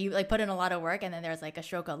some degree you like put in a lot of work and then there's like a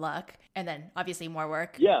stroke of luck and then obviously more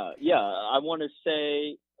work. Yeah. I want to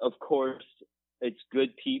say, of course, it's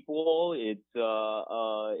good people. It's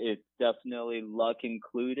definitely luck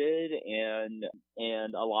included, and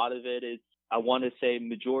a lot of it is, I want to say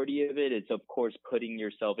majority of it is, of course, putting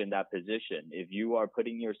yourself in that position. If you are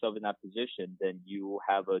putting yourself in that position, then you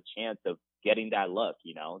have a chance of getting that luck,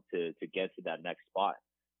 you know, to get to that next spot.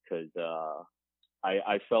 Because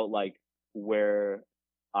I felt like where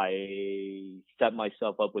I set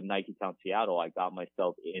myself up with Nike Town Seattle, I got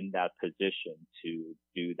myself in that position to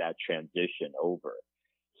do that transition over.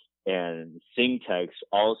 And Singtex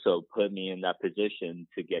also put me in that position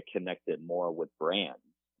to get connected more with brands.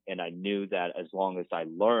 And I knew that as long as I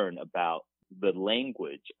learn about the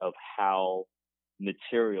language of how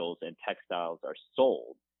materials and textiles are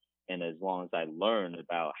sold, and as long as I learn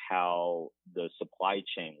about how the supply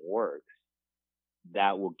chain works,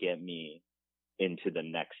 that will get me into the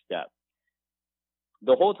next step.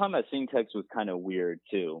 The whole time at Singtex was kind of weird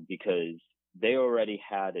too, because they already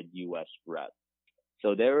had a US rep.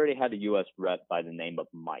 So they already had a U.S. rep by the name of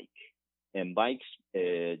Mike. And Mike's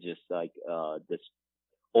just like this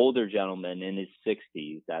older gentleman in his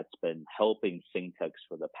 60s that's been helping Singtex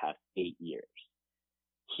for the past 8 years.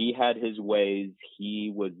 He had his ways.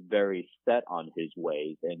 He was very set on his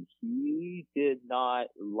ways, and he did not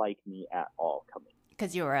like me at all coming.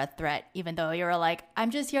 Because you were a threat, even though you were like, I'm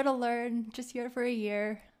just here to learn, just here for a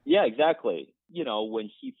year. Yeah, exactly. You know, when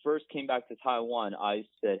he first came back to Taiwan, I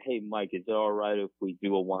said, hey, Mike, is it all right if we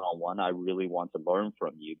do a one-on-one? I really want to learn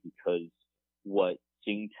from you, because what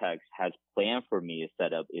Singtex has planned for me is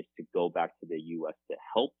set up is to go back to the U.S. to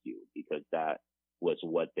help you, because that was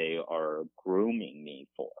what they are grooming me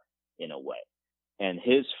for in a way. And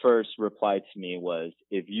his first reply to me was,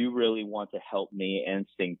 if you really want to help me and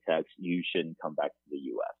Singtex, you shouldn't come back to the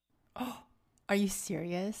U.S. Oh, are you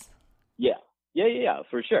serious? Yeah,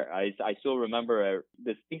 for sure. I still remember it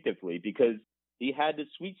distinctively, because he had the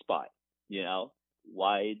sweet spot, you know?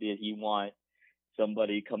 Why did he want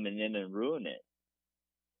somebody coming in and ruin it?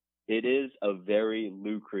 It is a very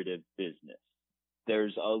lucrative business.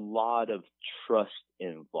 There's a lot of trust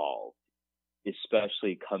involved,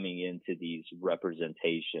 especially coming into these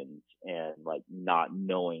representations and like not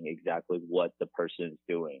knowing exactly what the person is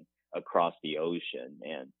doing across the ocean.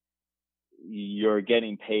 And you're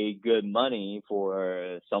getting paid good money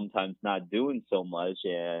for sometimes not doing so much,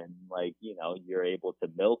 and like, you know, you're able to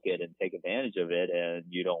milk it and take advantage of it, and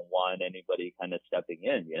you don't want anybody kind of stepping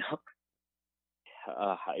in, you know?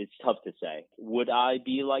 It's tough to say. Would I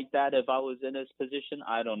be like that if I was in this position?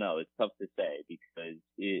 I don't know. It's tough to say, because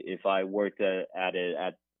if I worked at it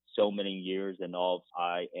at so many years and all,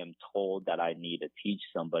 I am told that I need to teach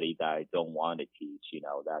somebody that I don't want to teach, you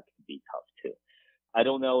know, that could be tough too. I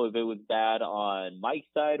don't know if it was bad on Mike's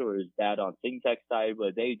side or it was bad on Singtech's side,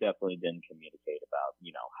 but they definitely didn't communicate about,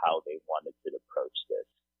 you know, how they wanted to approach this.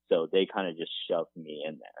 So they kind of just shoved me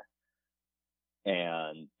in there.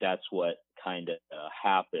 And that's what kind of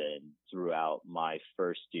happened throughout my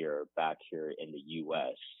first year back here in the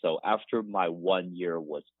U.S. So after my 1 year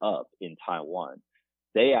was up in Taiwan,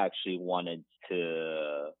 they actually wanted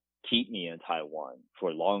to keep me in Taiwan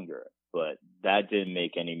for longer. But that didn't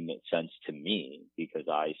make any sense to me, because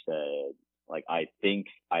I said, like, I think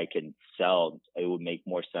I can sell. It would make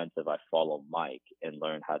more sense if I follow Mike and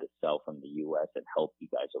learn how to sell from the U.S. and help you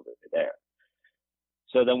guys over there.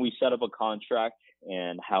 So then we set up a contract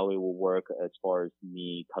and how it will work as far as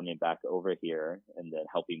me coming back over here and then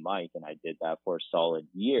helping Mike. And I did that for a solid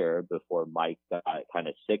year before Mike got kind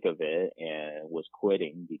of sick of it and was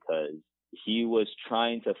quitting, because he was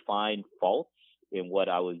trying to find faults in what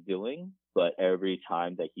I was doing. But every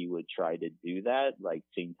time that he would try to do that, like,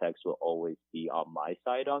 Singtex will always be on my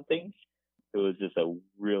side on things. It was just a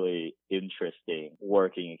really interesting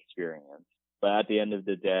working experience. But at the end of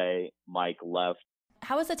the day, Mike left.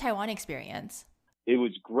 How was the Taiwan experience? It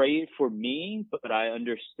was great for me, but I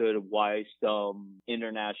understood why some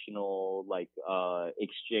international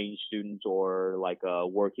exchange students or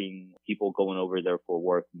working people going over there for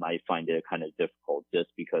work might find it kind of difficult, just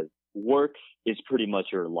because work is pretty much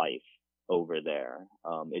your life over there.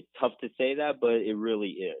 It's tough to say that, but it really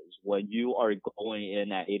is. When you are going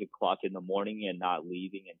in at 8 o'clock in the morning and not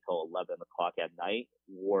leaving until 11 o'clock at night,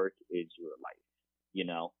 work is your life, you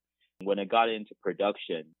know? When it got into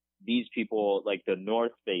production, these people, like the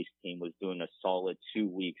North Face team, was doing a solid 2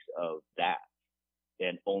 weeks of that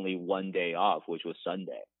and only 1 day off, which was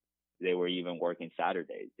Sunday. They were even working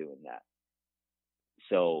Saturdays doing that.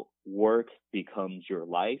 So work becomes your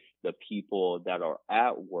life. The people that are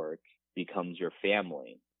at work becomes your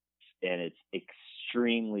family. And it's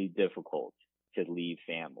extremely difficult to leave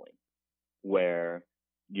family, where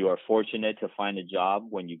you are fortunate to find a job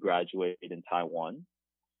when you graduate in Taiwan.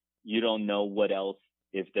 You don't know what else,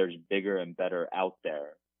 if there's bigger and better out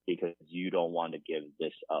there, because you don't want to give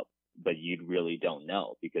this up, but you really don't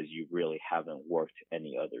know because you really haven't worked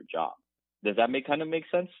any other job. Does that kind of make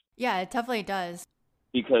sense? Yeah, it definitely does.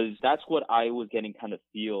 Because that's what I was getting kind of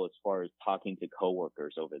feel as far as talking to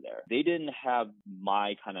coworkers over there. They didn't have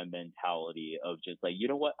my kind of mentality of just like, you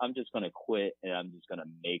know what, I'm just going to quit and I'm just going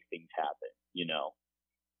to make things happen, you know?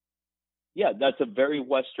 Yeah, that's a very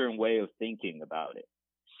Western way of thinking about it.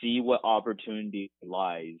 See what opportunity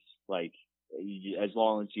lies, like, as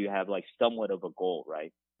long as you have like somewhat of a goal,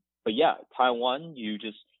 right? But yeah, Taiwan,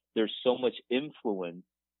 there's so much influence,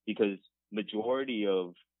 because majority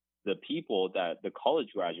of the people the college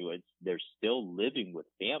graduates, they're still living with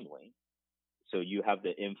family. So you have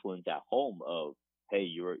the influence at home of, hey,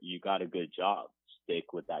 you got a good job,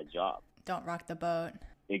 stick with that job. Don't rock the boat.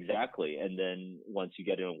 Exactly. And then once you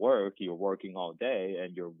get into work, you're working all day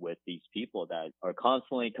and you're with these people that are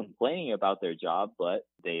constantly complaining about their job, but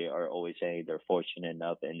they are always saying they're fortunate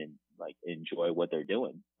enough and like enjoy what they're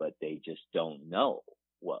doing, but they just don't know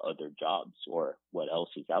what other jobs or what else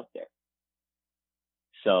is out there.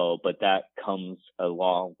 So, but that comes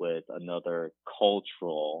along with another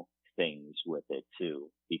cultural things with it too,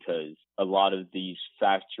 because a lot of these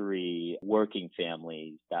factory working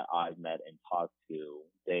families that I've met and talked to,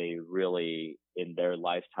 they really, in their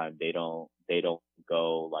lifetime, they don't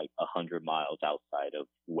go like 100 miles outside of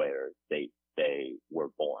where they were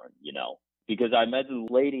born, you know, because I met a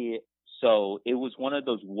lady. So it was one of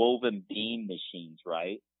those woven beam machines,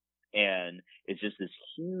 right? And it's just this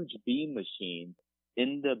huge beam machine.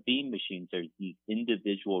 In the beam machines, there's these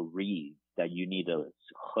individual reeds that you need to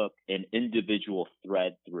hook an individual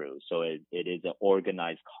thread through. So it is an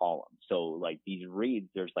organized column. So like these reeds,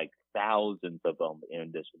 there's like thousands of them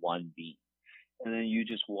in this one beam. And then you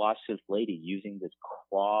just watch this lady using this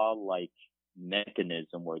claw-like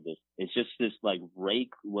mechanism where it's just this like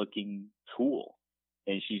rake looking tool.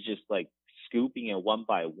 And she's just like scooping it one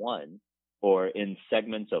by one, or in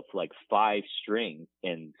segments of like 5 strings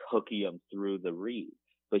and hooking them through the reed.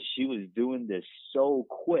 But she was doing this so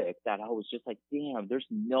quick that I was just like, damn, there's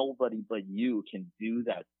nobody but you can do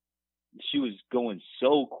that. She was going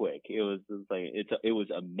so quick. It was like, it was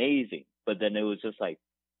amazing. But then it was just like,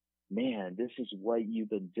 man, this is what you've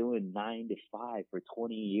been doing 9 to 5 for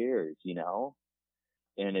 20 years, you know?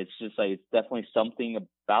 And it's just like, it's definitely something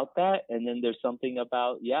about that. And then there's something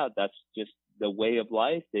about, yeah, that's just the way of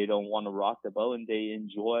life. They don't want to rock the boat and they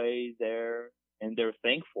enjoy and they're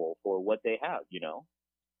thankful for what they have, you know?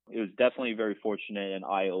 It was definitely very fortunate and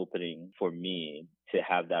eye-opening for me to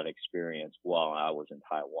have that experience while I was in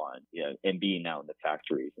Taiwan, yeah, and being out in the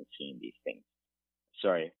factories and seeing these things.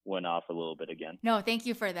 Sorry, went off a little bit again. No, thank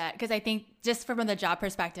you for that. Because I think just from the job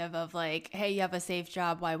perspective of like, hey, you have a safe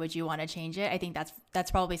job, why would you want to change it? I think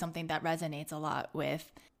that's probably something that resonates a lot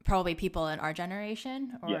with probably people in our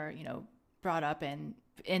generation or, yeah. you know, brought up in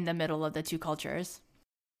the middle of the two cultures.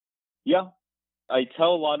 Yeah. I tell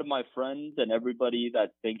a lot of my friends and everybody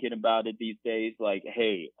that's thinking about it these days, like,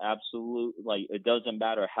 hey, absolutely, like, it doesn't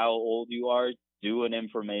matter how old you are, do an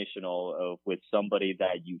informational with somebody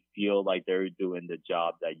that you feel like they're doing the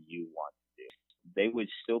job that you want to do. They would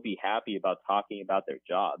still be happy about talking about their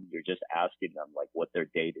job. You're just asking them like what their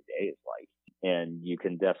day to day is like. And you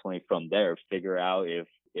can definitely from there figure out if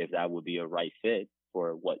that would be a right fit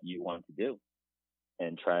for what you want to do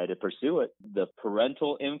and try to pursue it. The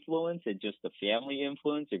parental influence and just the family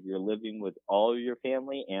influence, if you're living with all of your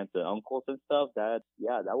family, aunts and uncles and stuff, that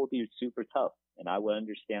would be super tough. And I would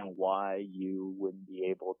understand why you wouldn't be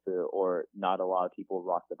able to, or not a lot of people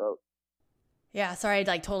rock the boat. Yeah, sorry, I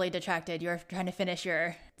like totally detracted. You're trying to finish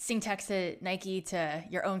your Singtex to Nike to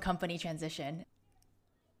your own company transition.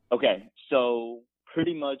 Okay, so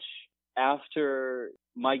pretty much after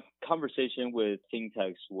my conversation with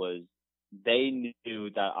Singtex was, they knew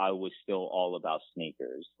that I was still all about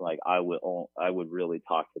sneakers. Like I would really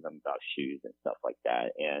talk to them about shoes and stuff like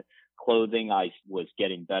that. And clothing, I was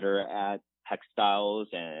getting better at textiles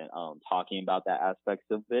and talking about that aspects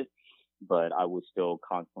of it. But I was still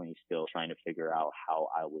constantly trying to figure out how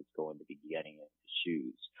I was going to be getting into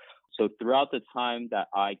shoes. So throughout the time that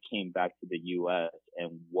I came back to the U.S.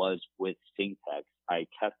 and was with Singtex, I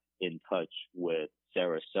kept in touch with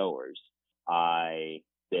Sarah Sowers. I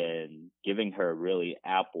been giving her really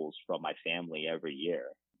apples from my family every year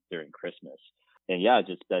during Christmas. And yeah,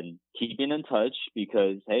 just been keeping in touch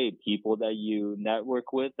because, hey, people that you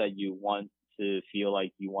network with that you want to feel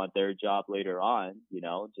like you want their job later on, you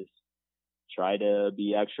know, just try to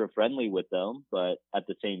be extra friendly with them. But at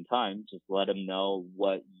the same time, just let them know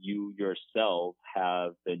what you yourself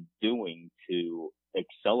have been doing to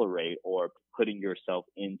accelerate or putting yourself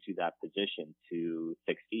into that position to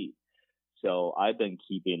succeed. So I've been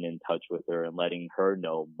keeping in touch with her and letting her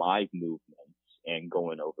know my movements and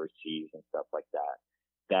going overseas and stuff like that.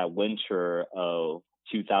 That winter of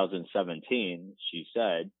 2017, she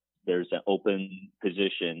said, there's an open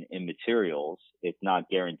position in materials. It's not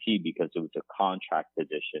guaranteed because it was a contract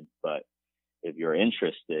position, but if you're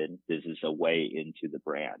interested, this is a way into the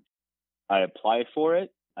brand. I applied for it.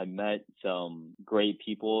 I met some great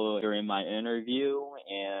people during my interview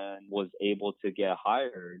and was able to get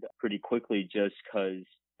hired pretty quickly just because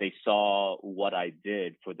they saw what I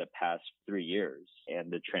did for the past 3 years and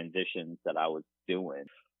the transitions that I was doing.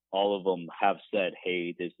 All of them have said,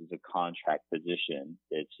 hey, this is a contract position.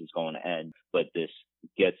 This is going to end, but this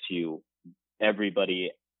gets you everybody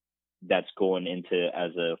that's going into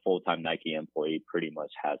as a full-time Nike employee pretty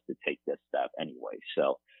much has to take this step anyway.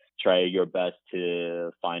 So try your best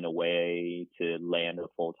to find a way to land a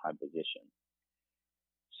full-time position.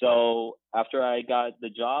 So after I got the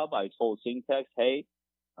job, I told Syntex, hey,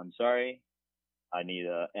 I'm sorry, I need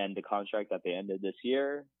to end the contract at the end of this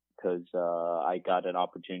year because I got an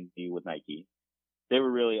opportunity with Nike. They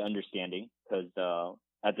were really understanding because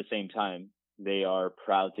at the same time, they are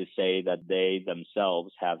proud to say that they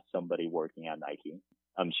themselves have somebody working at Nike.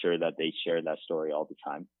 I'm sure that they share that story all the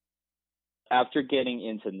time. After getting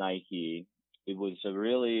into Nike, it was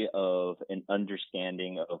really of an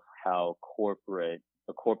understanding of how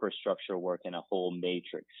a corporate structure work in a whole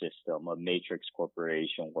matrix system, a matrix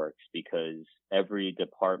corporation works, because every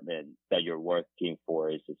department that you're working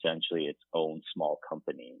for is essentially its own small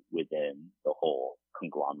company within the whole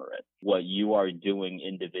conglomerate. What you are doing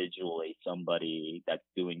individually, somebody that's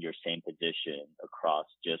doing your same position across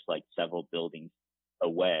just like several buildings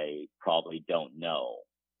away probably don't know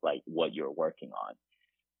like what you're working on.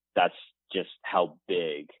 That's just how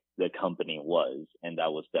big the company was, and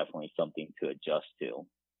that was definitely something to adjust to.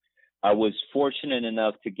 I was fortunate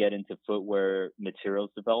enough to get into footwear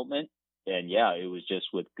materials development, and yeah, it was just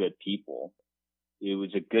with good people. It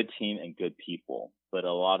was a good team and good people, but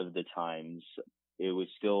a lot of the times it was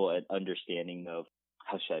still an understanding of,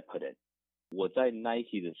 how should I put it? 我在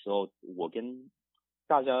Nike 的时候，我跟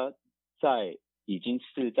大家在已经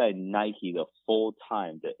是在 Nike 的 full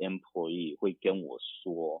time 的 employee 会跟我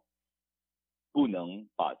说，不能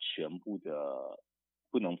放全部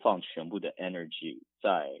的 energy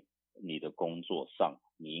在你的工作上，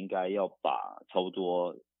你应该要把差不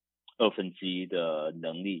多1/2的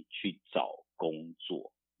能力去找工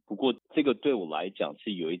作。不过这个对我来讲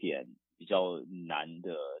是有一点比较难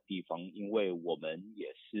的地方，因为我们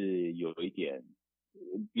也是有一点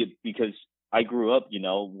because I grew up,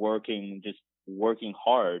 working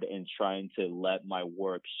hard and trying to let my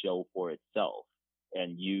work show for itself.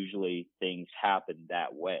 And usually things happen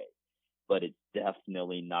that way, but it's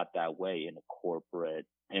definitely not that way in a corporate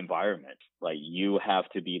environment. Like you have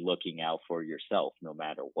to be looking out for yourself no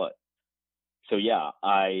matter what. So yeah,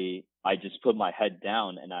 I just put my head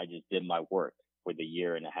down and I just did my work for the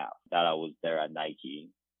year and a half that I was there at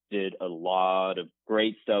Nike. Did a lot of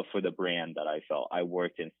great stuff for the brand that I felt. I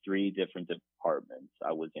worked in 3 different departments.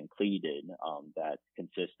 I was in Cleveland, that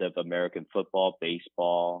consists of American football,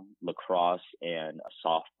 baseball, lacrosse, and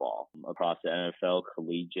softball. Across the NFL,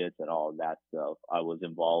 collegiate, and all of that stuff. I was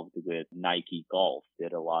involved with Nike Golf.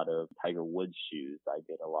 Did a lot of Tiger Woods shoes. I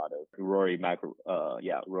did a lot of Rory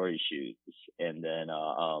shoes, and then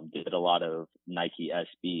did a lot of Nike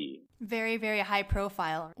SB. Very, very high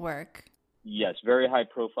profile work. Yes, very high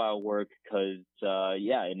profile work because,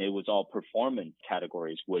 and it was all performance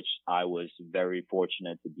categories, which I was very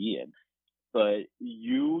fortunate to be in. But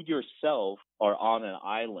you yourself are on an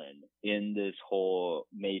island in this whole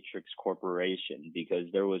matrix corporation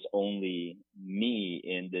because there was only me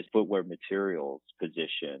in this footwear materials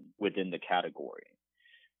position within the category.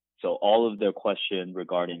 So all of their question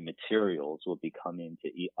regarding materials will be coming to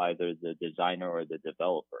either the designer or the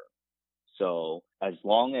developer. So as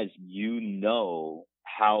long as you know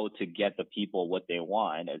how to get the people what they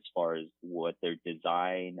want as far as what their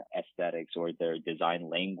design aesthetics or their design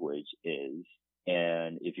language is,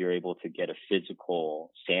 and if you're able to get a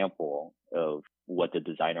physical sample of what the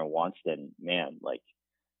designer wants, then man, like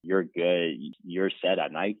you're good, you're set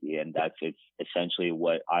at Nike. And it's essentially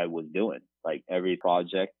what I was doing. Like every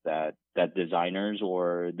project that designers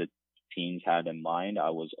or the teams had in mind, I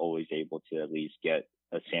was always able to at least get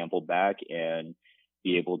a sample back and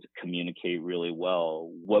be able to communicate really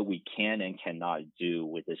well what we can and cannot do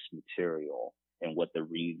with this material and what the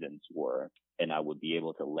reasons were. And I would be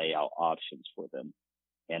able to lay out options for them.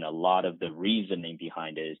 And a lot of the reasoning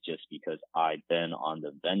behind it is just because I've been on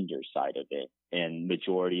the vendor side of it. And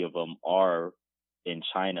majority of them are in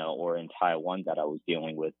China or in Taiwan that I was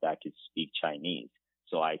dealing with that could speak Chinese.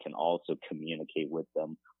 So I can also communicate with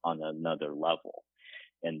them on another level.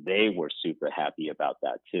 And they were super happy about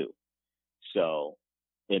that too. So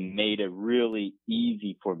it made it really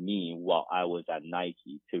easy for me while I was at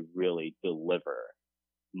Nike to really deliver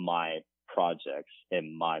my projects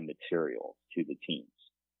and my materials to the teams.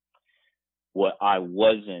 What I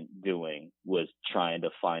wasn't doing was trying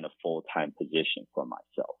to find a full-time position for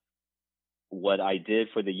myself. What I did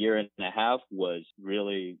for the year and a half was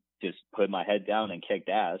really just put my head down and kicked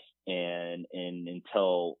ass. And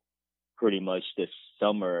until pretty much this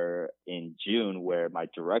summer in June, where my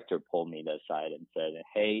director pulled me aside and said,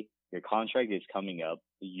 hey, your contract is coming up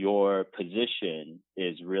your position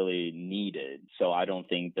is really needed. So I don't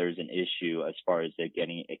think there's an issue as far as it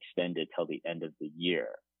getting extended till the end of the year.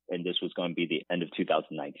 And this was going to be the end of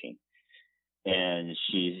 2019. And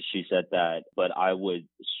she said that, but I would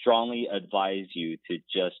strongly advise you to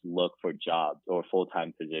just look for jobs or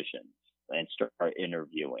full-time positions and start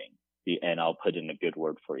interviewing, and I'll put in a good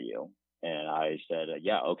word for you. And I said,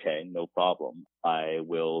 yeah, okay, no problem. I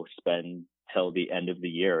will spend till the end of the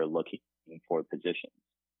year looking for positions.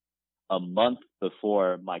 A month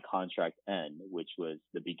before my contract end, which was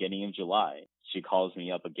the beginning of July, she calls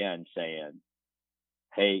me up again saying,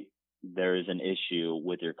 hey, there is an issue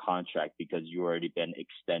with your contract because you already been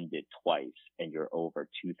extended twice and you're over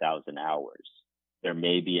 2,000 hours. There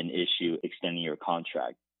may be an issue extending your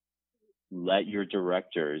contract. Let your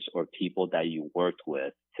directors or people that you worked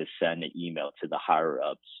with to send an email to the higher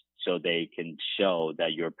ups so they can show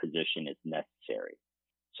that your position is necessary.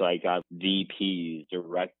 So I got VPs,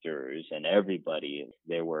 directors, and everybody.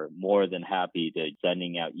 They were more than happy to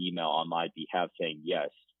sending out email on my behalf saying, yes,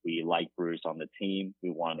 we like Bruce on the team. We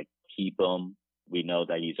want to keep him. We know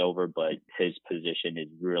that he's over, but his position is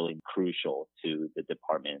really crucial to the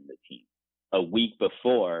department and the team. A week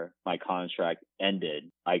before my contract ended,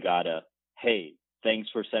 I got a, hey, thanks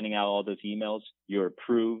for sending out all those emails. You're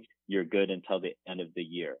approved. You're good until the end of the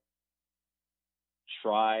year.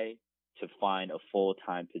 Try to find a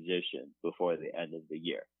full-time position before the end of the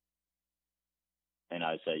year. And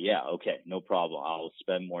I said, yeah, okay, no problem. I'll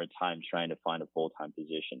spend more time trying to find a full-time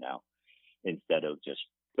position now instead of just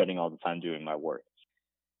spending all the time doing my work.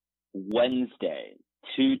 Wednesday,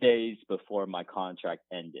 2 days before my contract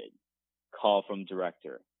ended, call from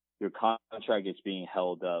director. Your contract is being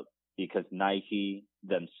held up because Nike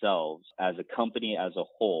themselves, as a company as a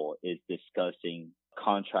whole, is discussing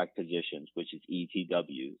contract positions, which is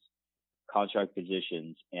ETWs, contract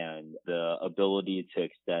positions, and the ability to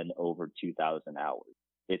extend over 2,000 hours.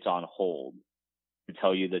 It's on hold. To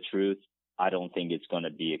tell you the truth, I don't think it's going to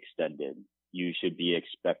be extended. You should be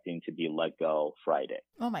expecting to be let go Friday.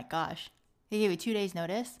 Oh my gosh. They gave you 2 days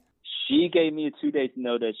notice? She gave me a 2 days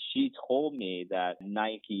notice. She told me that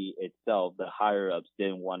Nike itself, the higher ups,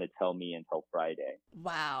 didn't want to tell me until Friday.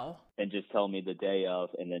 Wow. And just tell me the day of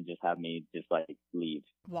and then just have me just like leave.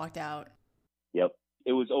 Walked out. Yep.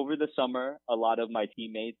 It was over the summer. A lot of my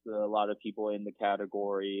teammates, a lot of people in the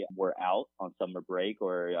category were out on summer break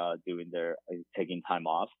or taking time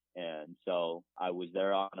off. And so I was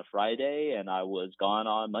there on a Friday and I was gone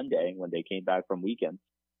on Monday when they came back from weekends.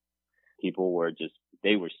 People were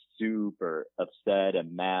they were super upset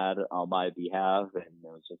and mad on my behalf. And it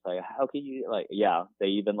was just like, how can you they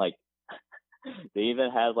even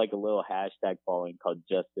had like a little hashtag following called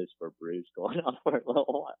Justice for Bruce going on for a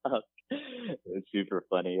little while. It was super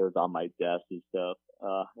funny. It was on my desk and stuff.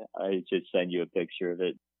 I should send you a picture of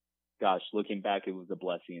it. Gosh, looking back, it was a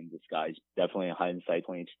blessing in disguise. Definitely in hindsight,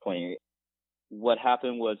 2020. What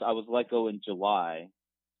happened was I was let go in July.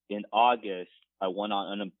 In August, I went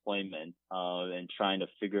on unemployment and trying to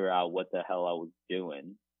figure out what the hell I was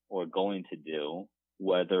doing or going to do,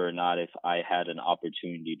 whether or not if I had an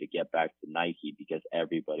opportunity to get back to Nike, because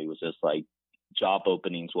everybody was just like, job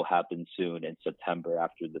openings will happen soon in September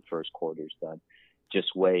after the first quarter's done. Just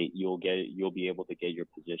wait, you'll be able to get your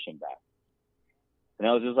position back. And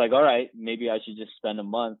I was just like, all right, maybe I should just spend a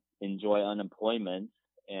month, enjoy unemployment,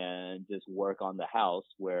 and just work on the house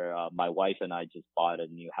where my wife and I just bought a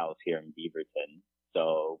new house here in Beaverton.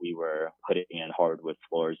 So we were putting in hardwood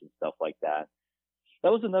floors and stuff like that.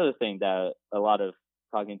 That was another thing that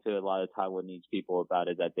talking to a lot of Taiwanese people about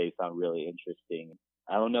it that they found really interesting.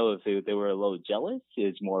 I don't know if they were a little jealous.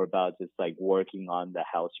 It's more about just like working on the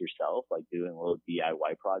house yourself, like doing little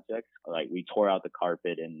DIY projects. Like we tore out the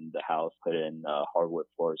carpet in the house, put in hardwood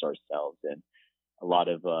floors ourselves. And a lot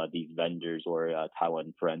of these vendors or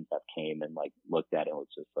Taiwan friends that came and like looked at it and was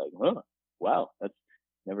just like, oh, wow, that's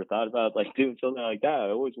never thought about like doing something like that. I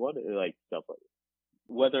always wanted like stuff like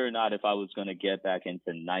that. Whether or not if I was going to get back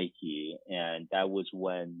into Nike, and that was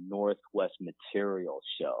when Northwest Material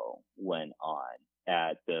Show went on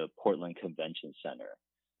at the Portland Convention Center.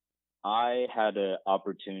 I had an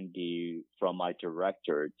opportunity from my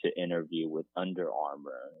director to interview with Under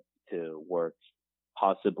Armour to work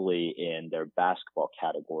possibly in their basketball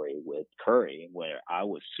category with Curry, where I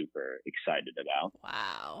was super excited about.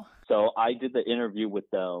 Wow. So I did the interview with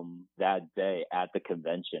them that day at the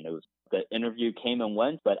convention. The interview came and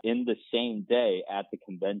went, but in the same day at the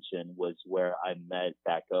convention was where I met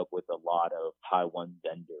back up with a lot of Taiwan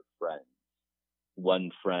vendor friends.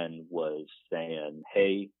 One friend was saying,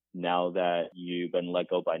 hey, now that you've been let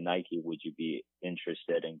go by Nike, would you be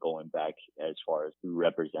interested in going back as far as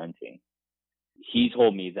representing? he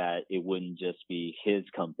told me that it wouldn't just be his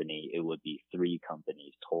company, it would be 3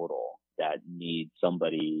 companies total that need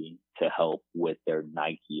somebody to help with their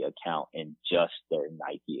Nike account and just their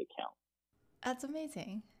Nike account. That's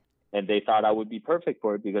amazing. And they thought I would be perfect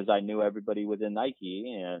for it because I knew everybody within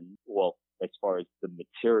Nike and, well, as far as the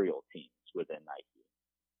material teams within Nike.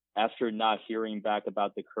 After not hearing back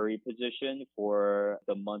about the Curry position for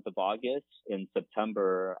the month of August, in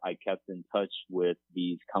September, I kept in touch with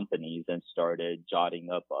these companies and started jotting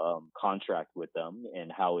up a contract with them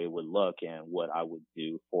and how it would look and what I would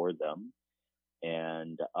do for them.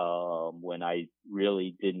 And when I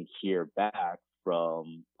really didn't hear back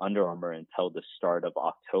from Under Armour until the start of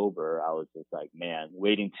October, I was just like, man,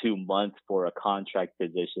 waiting 2 months for a contract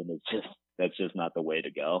position that's just not the way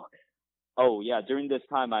to go. Oh yeah, during this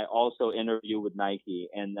time I also interviewed with Nike,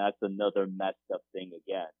 and that's another messed up thing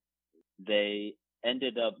again. They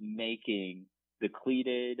ended up making the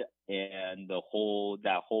cleated and that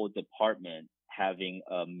whole department having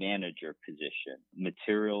a manager position,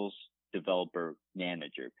 materials developer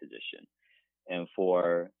manager position. And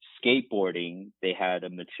for skateboarding, they had a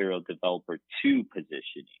material developer 2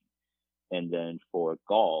 positioning. And then for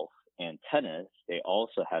golf and tennis, they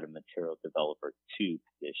also had a material developer 2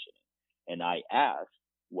 positioning. And I asked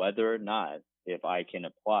whether or not if I can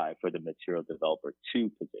apply for the material developer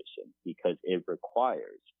 2 position because it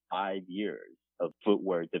requires 5 years of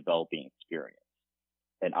footwear developing experience.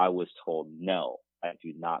 And I was told, no, I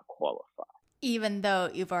do not qualify. Even though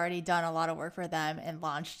you've already done a lot of work for them and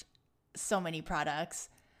launched so many products.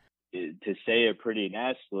 To say it pretty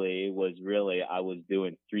nastily was really I was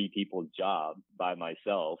doing 3 people's job by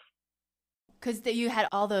myself. Because you had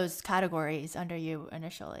all those categories under you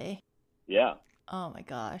initially. Yeah. Oh my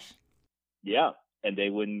gosh. Yeah. And they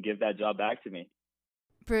wouldn't give that job back to me.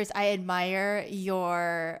 Bruce, I admire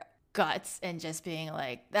your guts and just being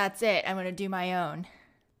like, that's it. I'm going to do my own.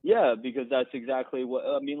 Yeah, because that's exactly what,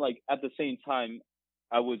 I mean, like at the same time,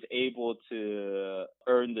 I was able to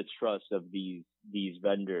earn the trust of these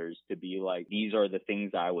vendors to be like, these are the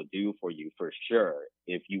things I would do for you for sure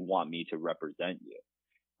if you want me to represent you.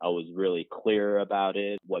 I was really clear about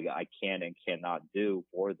it, what I can and cannot do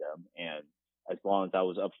for them. And as long as I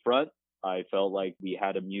was upfront, I felt like we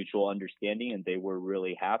had a mutual understanding and they were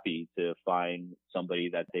really happy to find somebody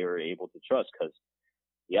that they were able to trust. Because,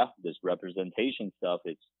 yeah, this representation stuff,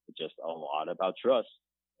 it's just a lot about trust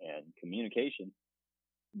and communication.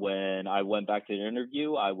 When I went back to the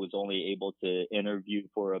interview, I was only able to interview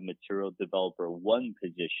for a material developer 1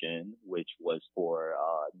 position, which was for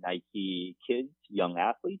Nike Kids, Young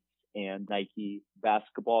Athletes, and Nike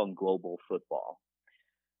Basketball and Global Football.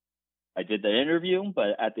 I did the interview,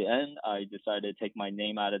 but at the end, I decided to take my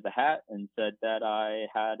name out of the hat and said that I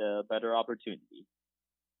had a better opportunity.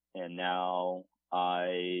 And now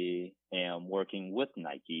I am working with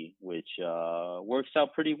Nike, which works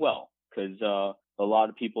out pretty well because a lot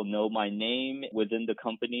of people know my name within the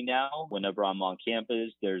company now. Whenever I'm on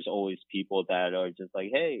campus, there's always people that are just like,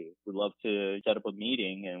 hey, we'd love to set up a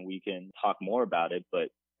meeting and we can talk more about it. But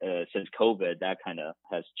since COVID, that kind of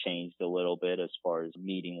has changed a little bit as far as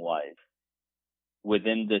meeting wise.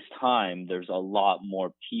 Within this time, there's a lot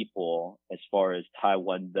more people as far as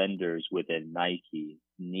Taiwan vendors within Nike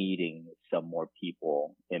needing some more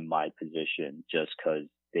people in my position just because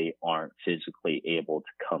they aren't physically able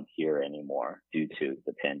to come here anymore due to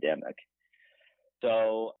the pandemic.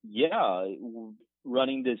 So yeah,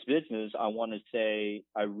 running this business, I want to say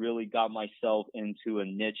I really got myself into a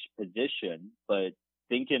niche position, but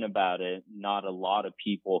thinking about it, not a lot of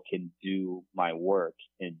people can do my work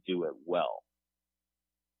and do it well.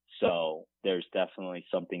 So there's definitely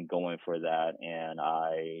something going for that. And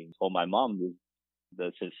I told my mom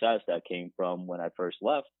the success that came from when I first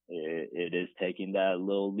left, it is taking that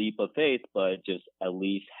little leap of faith, but just at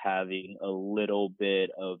least having a little bit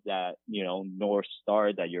of that, North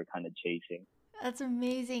Star that you're kind of chasing. That's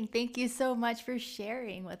amazing. Thank you so much for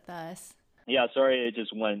sharing with us. Yeah, sorry, it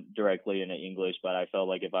just went directly into English, but I felt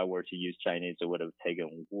like if I were to use Chinese, it would have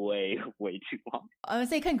taken way, way too long. I would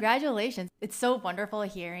say congratulations. It's so wonderful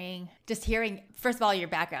hearing, first of all, your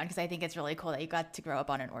background, because I think it's really cool that you got to grow up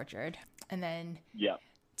on an orchard. And then, yeah,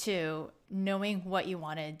 2, knowing what you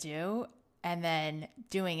want to do and then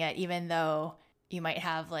doing it, even though you might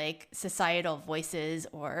have like societal voices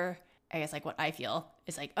or I guess like what I feel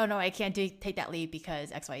is like, oh no, I can't take that leap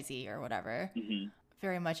because XYZ or whatever. Mm-hmm.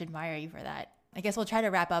 Very much admire you for that. I guess we'll try to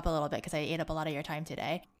wrap up a little bit because I ate up a lot of your time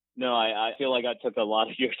today. No, I feel like I took a lot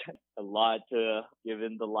of your time, a lot to give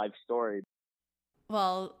in the life story.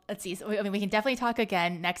 Well, let's see. So, I mean, we can definitely talk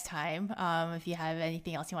again next time if you have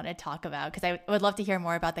anything else you want to talk about, because I would love to hear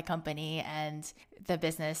more about the company and the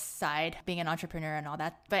business side, being an entrepreneur and all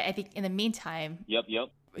that. But I think in the meantime, Yep. do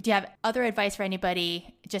you have other advice for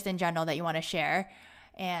anybody just in general that you want to share?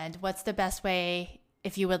 And what's the best way,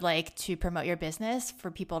 if you would like to promote your business, for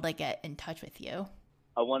people to get in touch with you?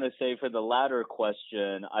 I want to say for the latter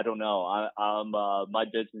question, I don't know. My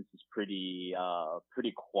business is pretty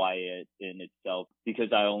quiet in itself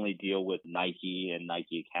because I only deal with Nike and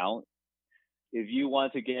Nike accounts. If you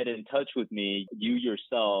want to get in touch with me, you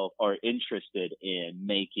yourself are interested in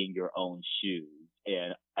making your own shoes,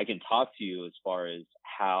 and I can talk to you as far as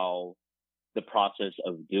how the process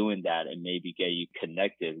of doing that and maybe get you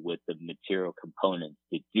connected with the material components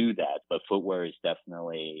to do that. But footwear is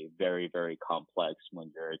definitely very, very complex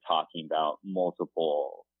when you're talking about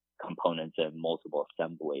multiple components and multiple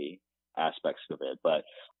assembly aspects of it. But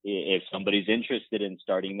if somebody's interested in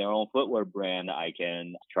starting their own footwear brand, I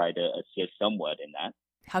can try to assist somewhat in that.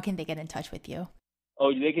 How can they get in touch with you?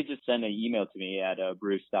 Oh, they could just send an email to me at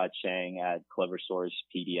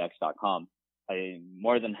bruce.chang@cleversourcepdx.com. I'm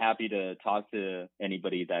more than happy to talk to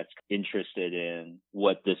anybody that's interested in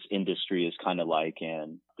what this industry is kind of like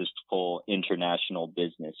and this whole international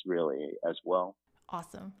business really as well.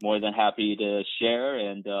 Awesome. More than happy to share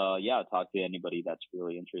and talk to anybody that's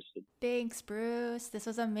really interested. Thanks, Bruce. This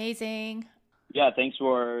was amazing. Yeah, thanks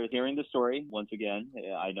for hearing the story once again.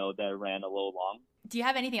 I know that it ran a little long. Do you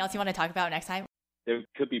have anything else you want to talk about next time? There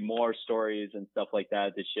could be more stories and stuff like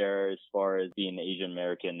that to share as far as being Asian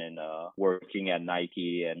American and working at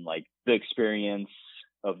Nike and like the experience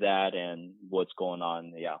of that and what's going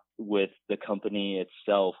on, with the company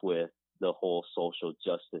itself, with the whole social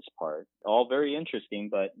justice part. All very interesting,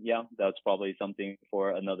 but that's probably something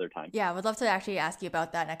for another time. Yeah, I would love to actually ask you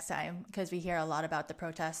about that next time because we hear a lot about the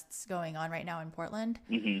protests going on right now in Portland.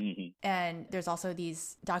 And there's also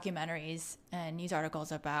these documentaries and news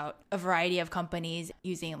articles about a variety of companies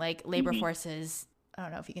using like labor forces. I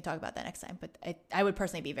don't know if you can talk about that next time, but I would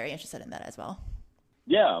personally be very interested in that as well.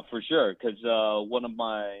 Yeah, for sure. Because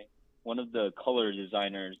one of the color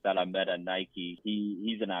designers that I met at Nike,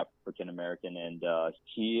 he's an African American, and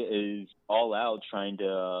he is all out trying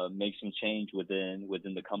to make some change within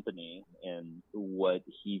the company and what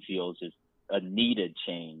he feels is a needed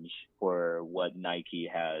change for what Nike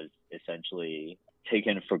has essentially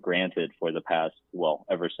taken for granted for the past,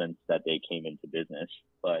 ever since that they came into business.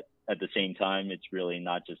 But at the same time, it's really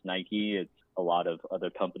not just Nike, it's a lot of other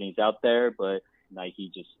companies out there, but Nike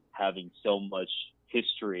just having so much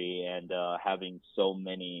history and having so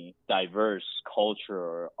many diverse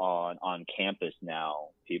culture on campus now,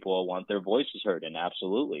 people want their voices heard, and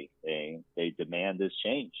absolutely they demand this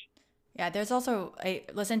change. Yeah, there's also, I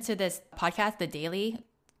listened to this podcast, The Daily, a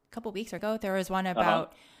couple weeks ago. There was one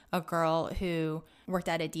about a girl who worked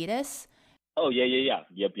at Adidas. Oh, yeah.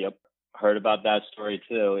 Yep. Heard about that story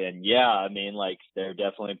too. And I mean, like, they're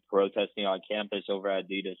definitely protesting on campus over at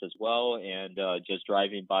Adidas as well. And just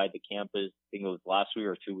driving by the campus, I think it was last week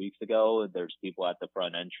or 2 weeks ago, there's people at the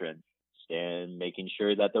front entrance and making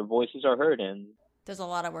sure that their voices are heard. And there's a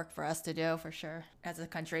lot of work for us to do for sure as a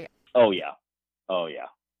country. Oh yeah.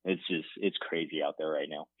 It's crazy out there right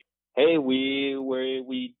now. Hey,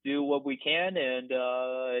 we do what we can, and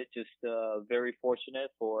just very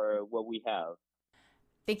fortunate for what we have.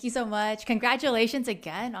 Thank you so much. Congratulations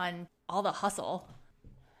again on all the hustle.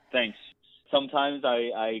 Thanks. Sometimes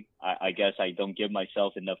I guess I don't give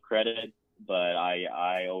myself enough credit, but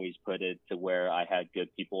I always put it to where I had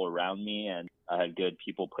good people around me and I had good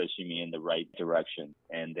people pushing me in the right direction,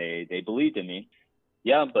 and they believed in me.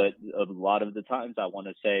 Yeah, but a lot of the times I want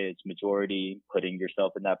to say it's majority putting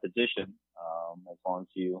yourself in that position. As long as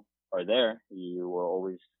you are there, you will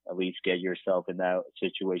always at least get yourself in that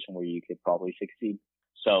situation where you could probably succeed.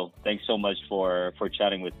 So thanks so much for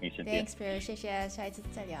chatting with me, Cynthia. Thanks, Bruce. 谢谢，下一次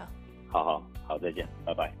再聊。好，再见，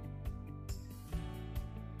拜拜。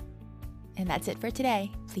And that's it for today.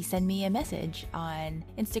 Please send me a message on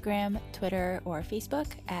Instagram, Twitter, or Facebook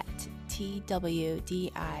at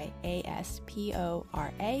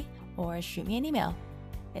TWDIASPORA, or shoot me an email.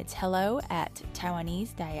 It's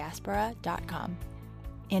hello@TaiwaneseDiaspora.com.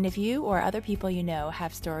 And if you or other people you know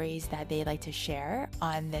have stories that they'd like to share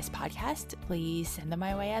on this podcast, please send them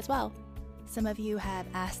my way as well. Some of you have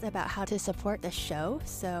asked about how to support the show,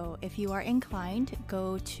 so if you are inclined,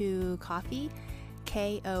 go to Ko-fi,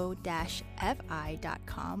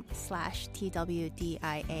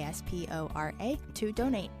 ko-fi.com/TWDIASPORA to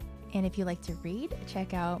donate. And if you like to read,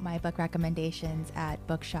 check out my book recommendations at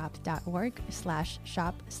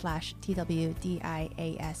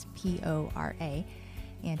bookshop.org/shop/TWDIASPORA.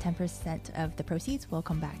 and 10% of the proceeds will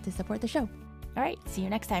come back to support the show. All right, see you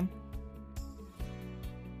next time.